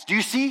he has. Do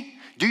you see?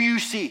 Do you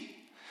see?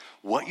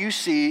 What you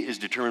see is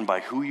determined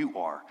by who you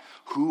are.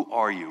 Who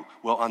are you?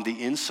 Well, on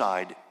the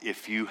inside,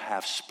 if you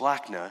have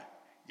splachna,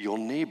 you'll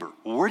neighbor.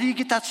 Where do you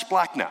get that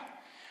splachna?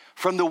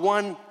 From the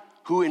one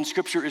who in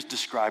Scripture is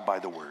described by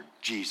the word,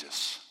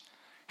 Jesus.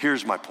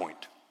 Here's my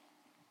point.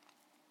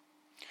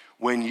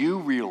 When you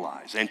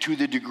realize, and to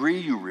the degree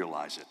you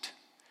realize it,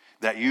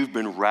 that you've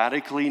been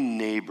radically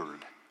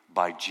neighbored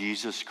by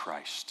Jesus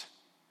Christ,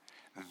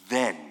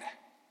 then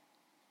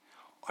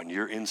on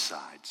your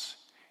insides,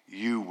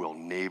 you will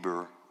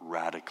neighbor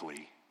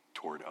radically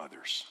toward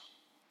others.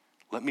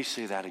 Let me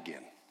say that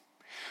again.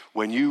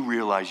 When you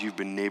realize you've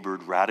been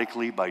neighbored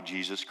radically by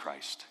Jesus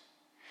Christ,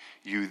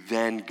 you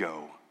then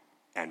go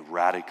and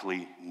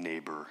radically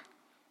neighbor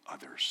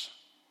others.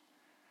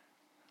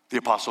 The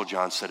Apostle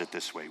John said it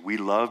this way: we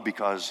love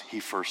because he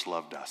first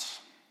loved us.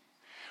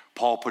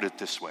 Paul put it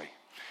this way: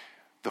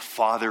 the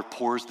Father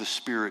pours the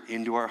Spirit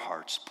into our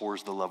hearts,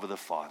 pours the love of the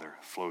Father,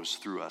 flows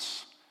through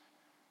us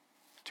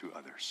to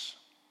others.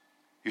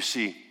 You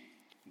see,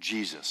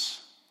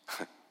 Jesus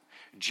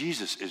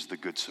is the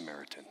Good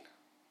Samaritan,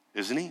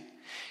 isn't he?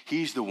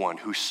 He's the one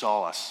who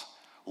saw us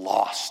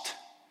lost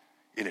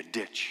in a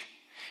ditch.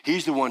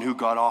 He's the one who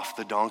got off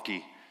the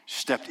donkey,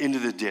 stepped into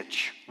the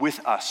ditch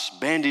with us,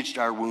 bandaged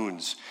our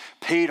wounds,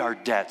 paid our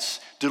debts,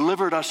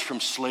 delivered us from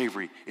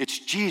slavery. It's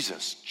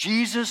Jesus.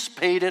 Jesus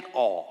paid it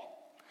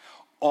all.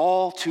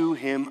 All to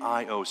him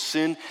I owe.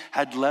 Sin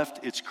had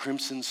left its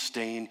crimson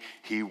stain.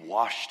 He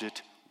washed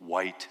it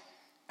white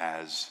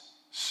as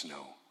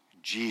snow.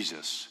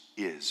 Jesus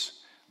is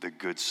the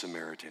Good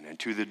Samaritan. And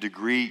to the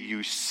degree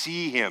you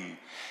see him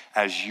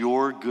as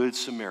your Good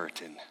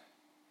Samaritan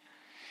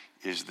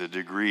is the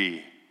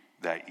degree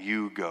that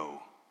you go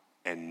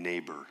and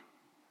neighbor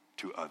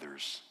to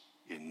others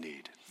in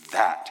need.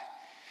 That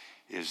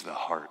is the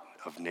heart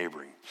of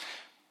neighboring.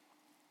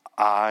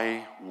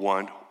 I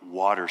want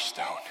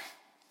Waterstone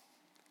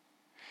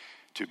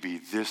to be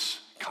this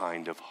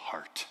kind of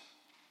heart.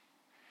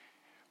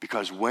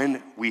 Because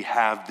when we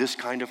have this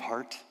kind of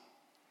heart,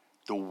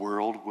 the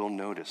world will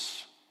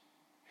notice.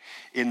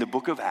 In the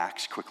book of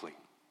Acts, quickly,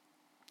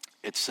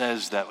 it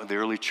says that with the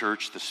early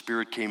church, the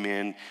Spirit came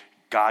in,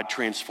 God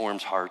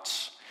transforms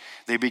hearts.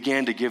 They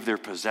began to give their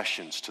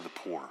possessions to the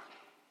poor.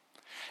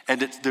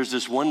 And there's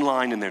this one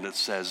line in there that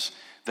says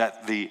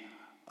that the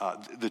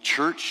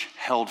church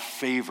held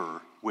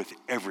favor with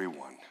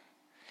everyone.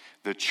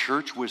 The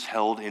church was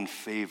held in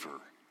favor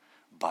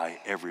by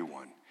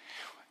everyone.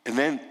 And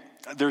then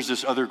there's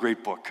this other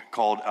great book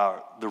called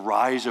The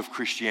Rise of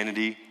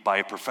Christianity by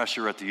a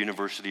professor at the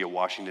University of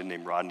Washington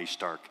named Rodney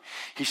Stark.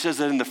 He says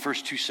that in the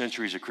first 2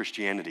 centuries of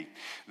Christianity,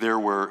 there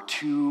were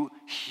 2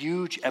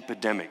 huge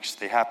epidemics.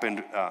 They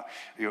happened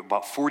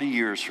about 40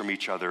 years from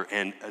each other,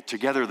 and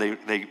together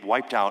they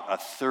wiped out a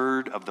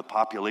third of the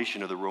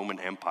population of the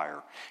Roman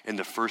Empire in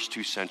the first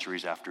 2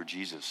 centuries after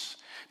Jesus.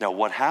 Now,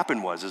 what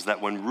happened is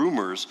that when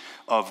rumors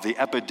of the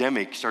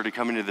epidemic started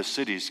coming to the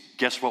cities,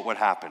 guess what would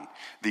happen?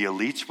 The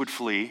elites would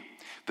flee,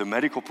 the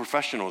medical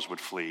professionals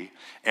would flee,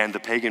 and the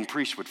pagan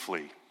priests would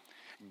flee.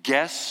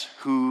 Guess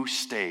who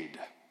stayed?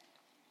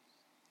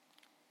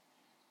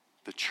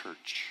 The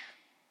church.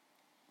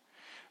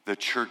 The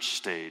church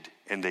stayed,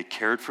 and they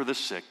cared for the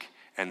sick,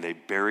 and they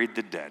buried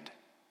the dead.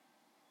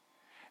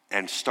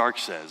 And Stark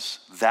says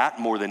that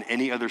more than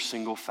any other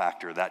single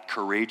factor, that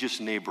courageous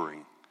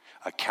neighboring,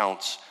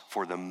 accounts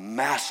for the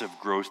massive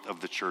growth of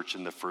the church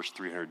in the first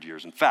 300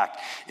 years. In fact,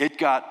 it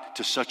got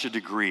to such a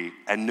degree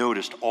and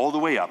noticed all the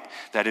way up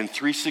that in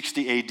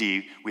 360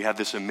 AD, we have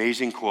this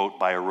amazing quote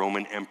by a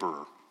Roman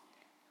emperor,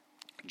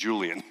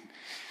 Julian.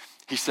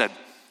 He said,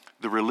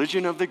 "The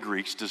religion of the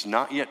Greeks does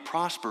not yet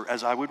prosper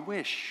as I would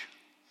wish,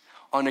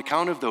 on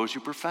account of those who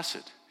profess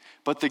it.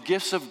 But the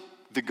gifts of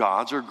the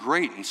gods are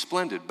great and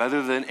splendid,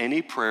 better than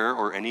any prayer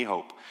or any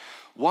hope.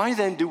 Why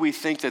then do we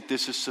think that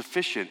this is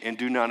sufficient and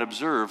do not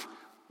observe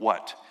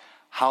what?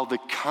 How the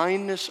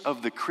kindness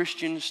of the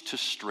Christians to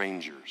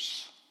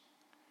strangers,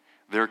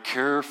 their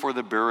care for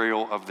the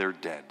burial of their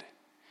dead,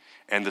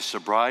 and the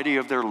sobriety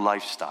of their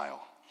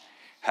lifestyle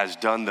has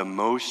done the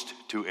most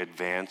to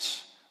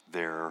advance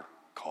their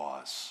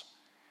cause."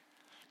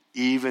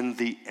 Even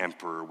the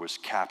emperor was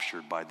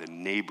captured by the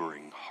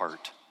neighboring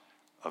heart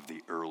of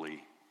the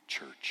early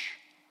church.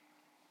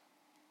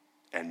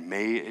 And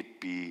may it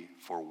be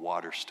for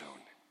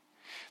Waterstone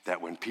that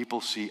when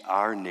people see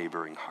our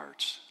neighboring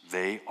hearts,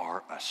 they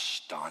are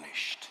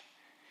astonished.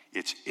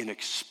 It's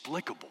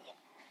inexplicable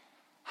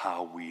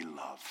how we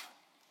love.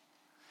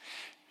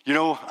 You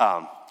know,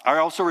 I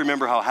also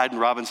remember how Haddon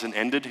Robinson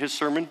ended his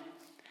sermon.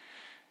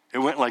 It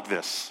went like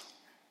this: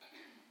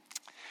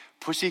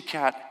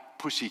 "Pussycat,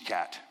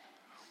 pussycat,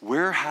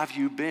 where have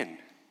you been?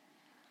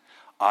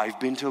 I've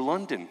been to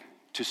London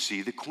to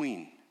see the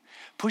Queen.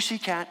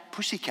 Pussycat,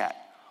 pussycat,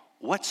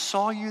 what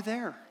saw you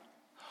there?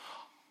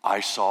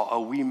 I saw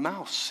a wee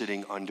mouse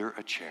sitting under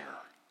a chair."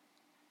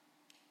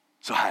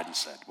 So Haddon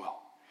said,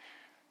 well,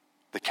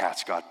 the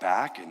cats got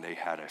back and they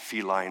had a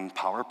feline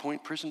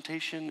PowerPoint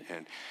presentation,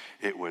 and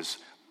it was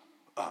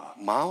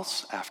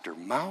mouse after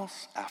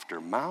mouse after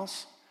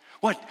mouse.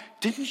 What,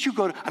 didn't you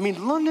go to,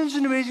 London's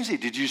an amazing city.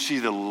 Did you see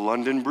the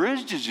London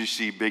Bridge? Did you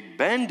see Big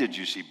Ben? Did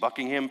you see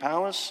Buckingham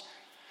Palace?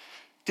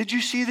 Did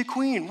you see the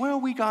Queen? Well,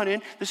 we got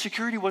in. The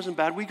security wasn't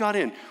bad. We got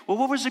in. Well,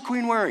 what was the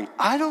Queen wearing?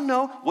 I don't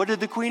know. What did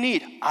the Queen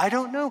eat? I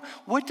don't know.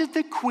 What did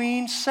the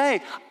Queen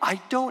say? I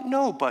don't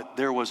know. But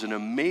there was an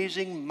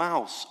amazing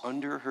mouse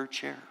under her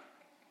chair.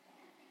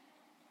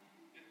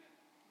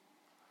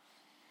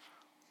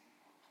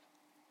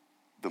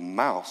 The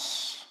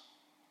mouse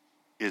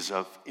is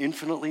of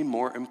infinitely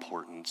more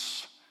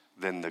importance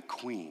than the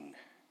Queen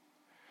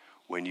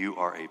when you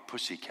are a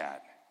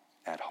pussycat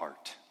at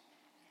heart.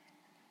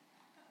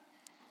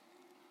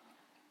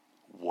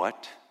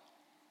 What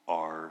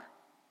are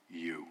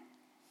you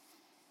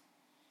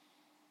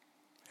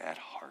at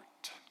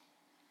heart?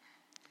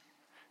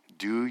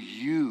 Do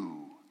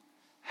you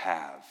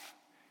have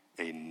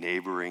a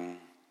neighboring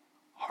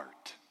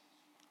heart?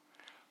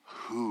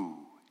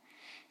 Who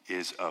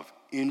is of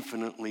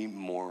infinitely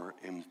more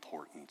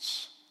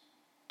importance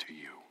to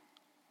you?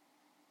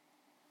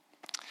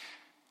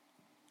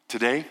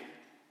 Today,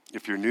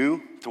 if you're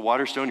new to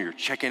Waterstone, you're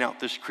checking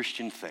out this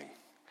Christian thing,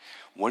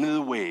 one of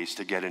the ways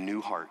to get a new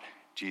heart,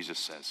 Jesus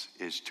says,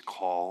 is to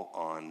call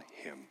on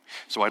him.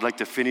 So I'd like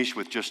to finish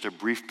with just a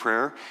brief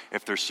prayer.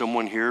 If there's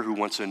someone here who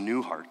wants a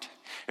new heart,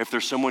 if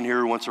there's someone here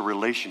who wants a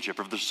relationship,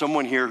 if there's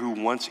someone here who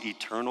wants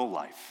eternal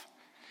life,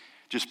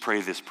 just pray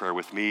this prayer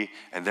with me,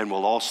 and then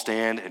we'll all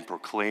stand and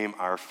proclaim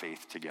our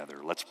faith together.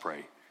 Let's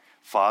pray.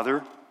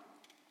 Father,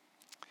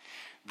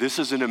 this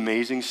is an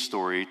amazing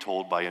story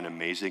told by an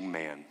amazing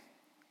man.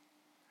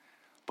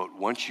 But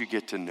once you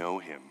get to know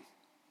him,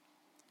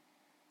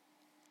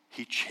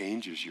 he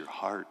changes your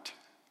heart.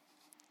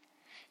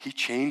 He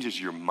changes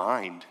your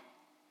mind.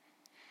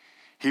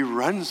 He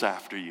runs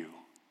after you.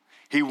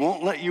 He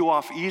won't let you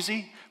off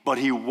easy, but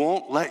he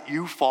won't let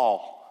you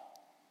fall.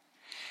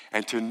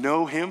 And to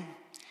know him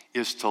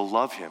is to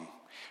love him.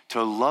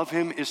 To love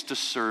him is to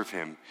serve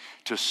him.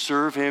 To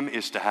serve him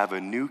is to have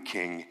a new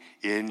king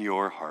in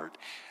your heart.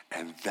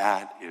 And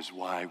that is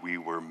why we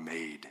were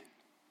made.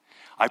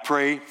 I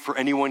pray for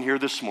anyone here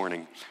this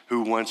morning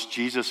who wants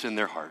Jesus in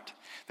their heart,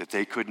 that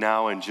they could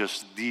now, in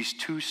just these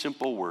two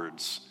simple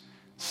words,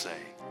 say,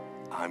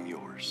 I'm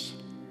yours.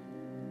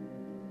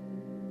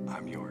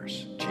 I'm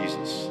yours.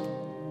 Jesus,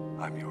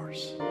 I'm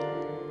yours.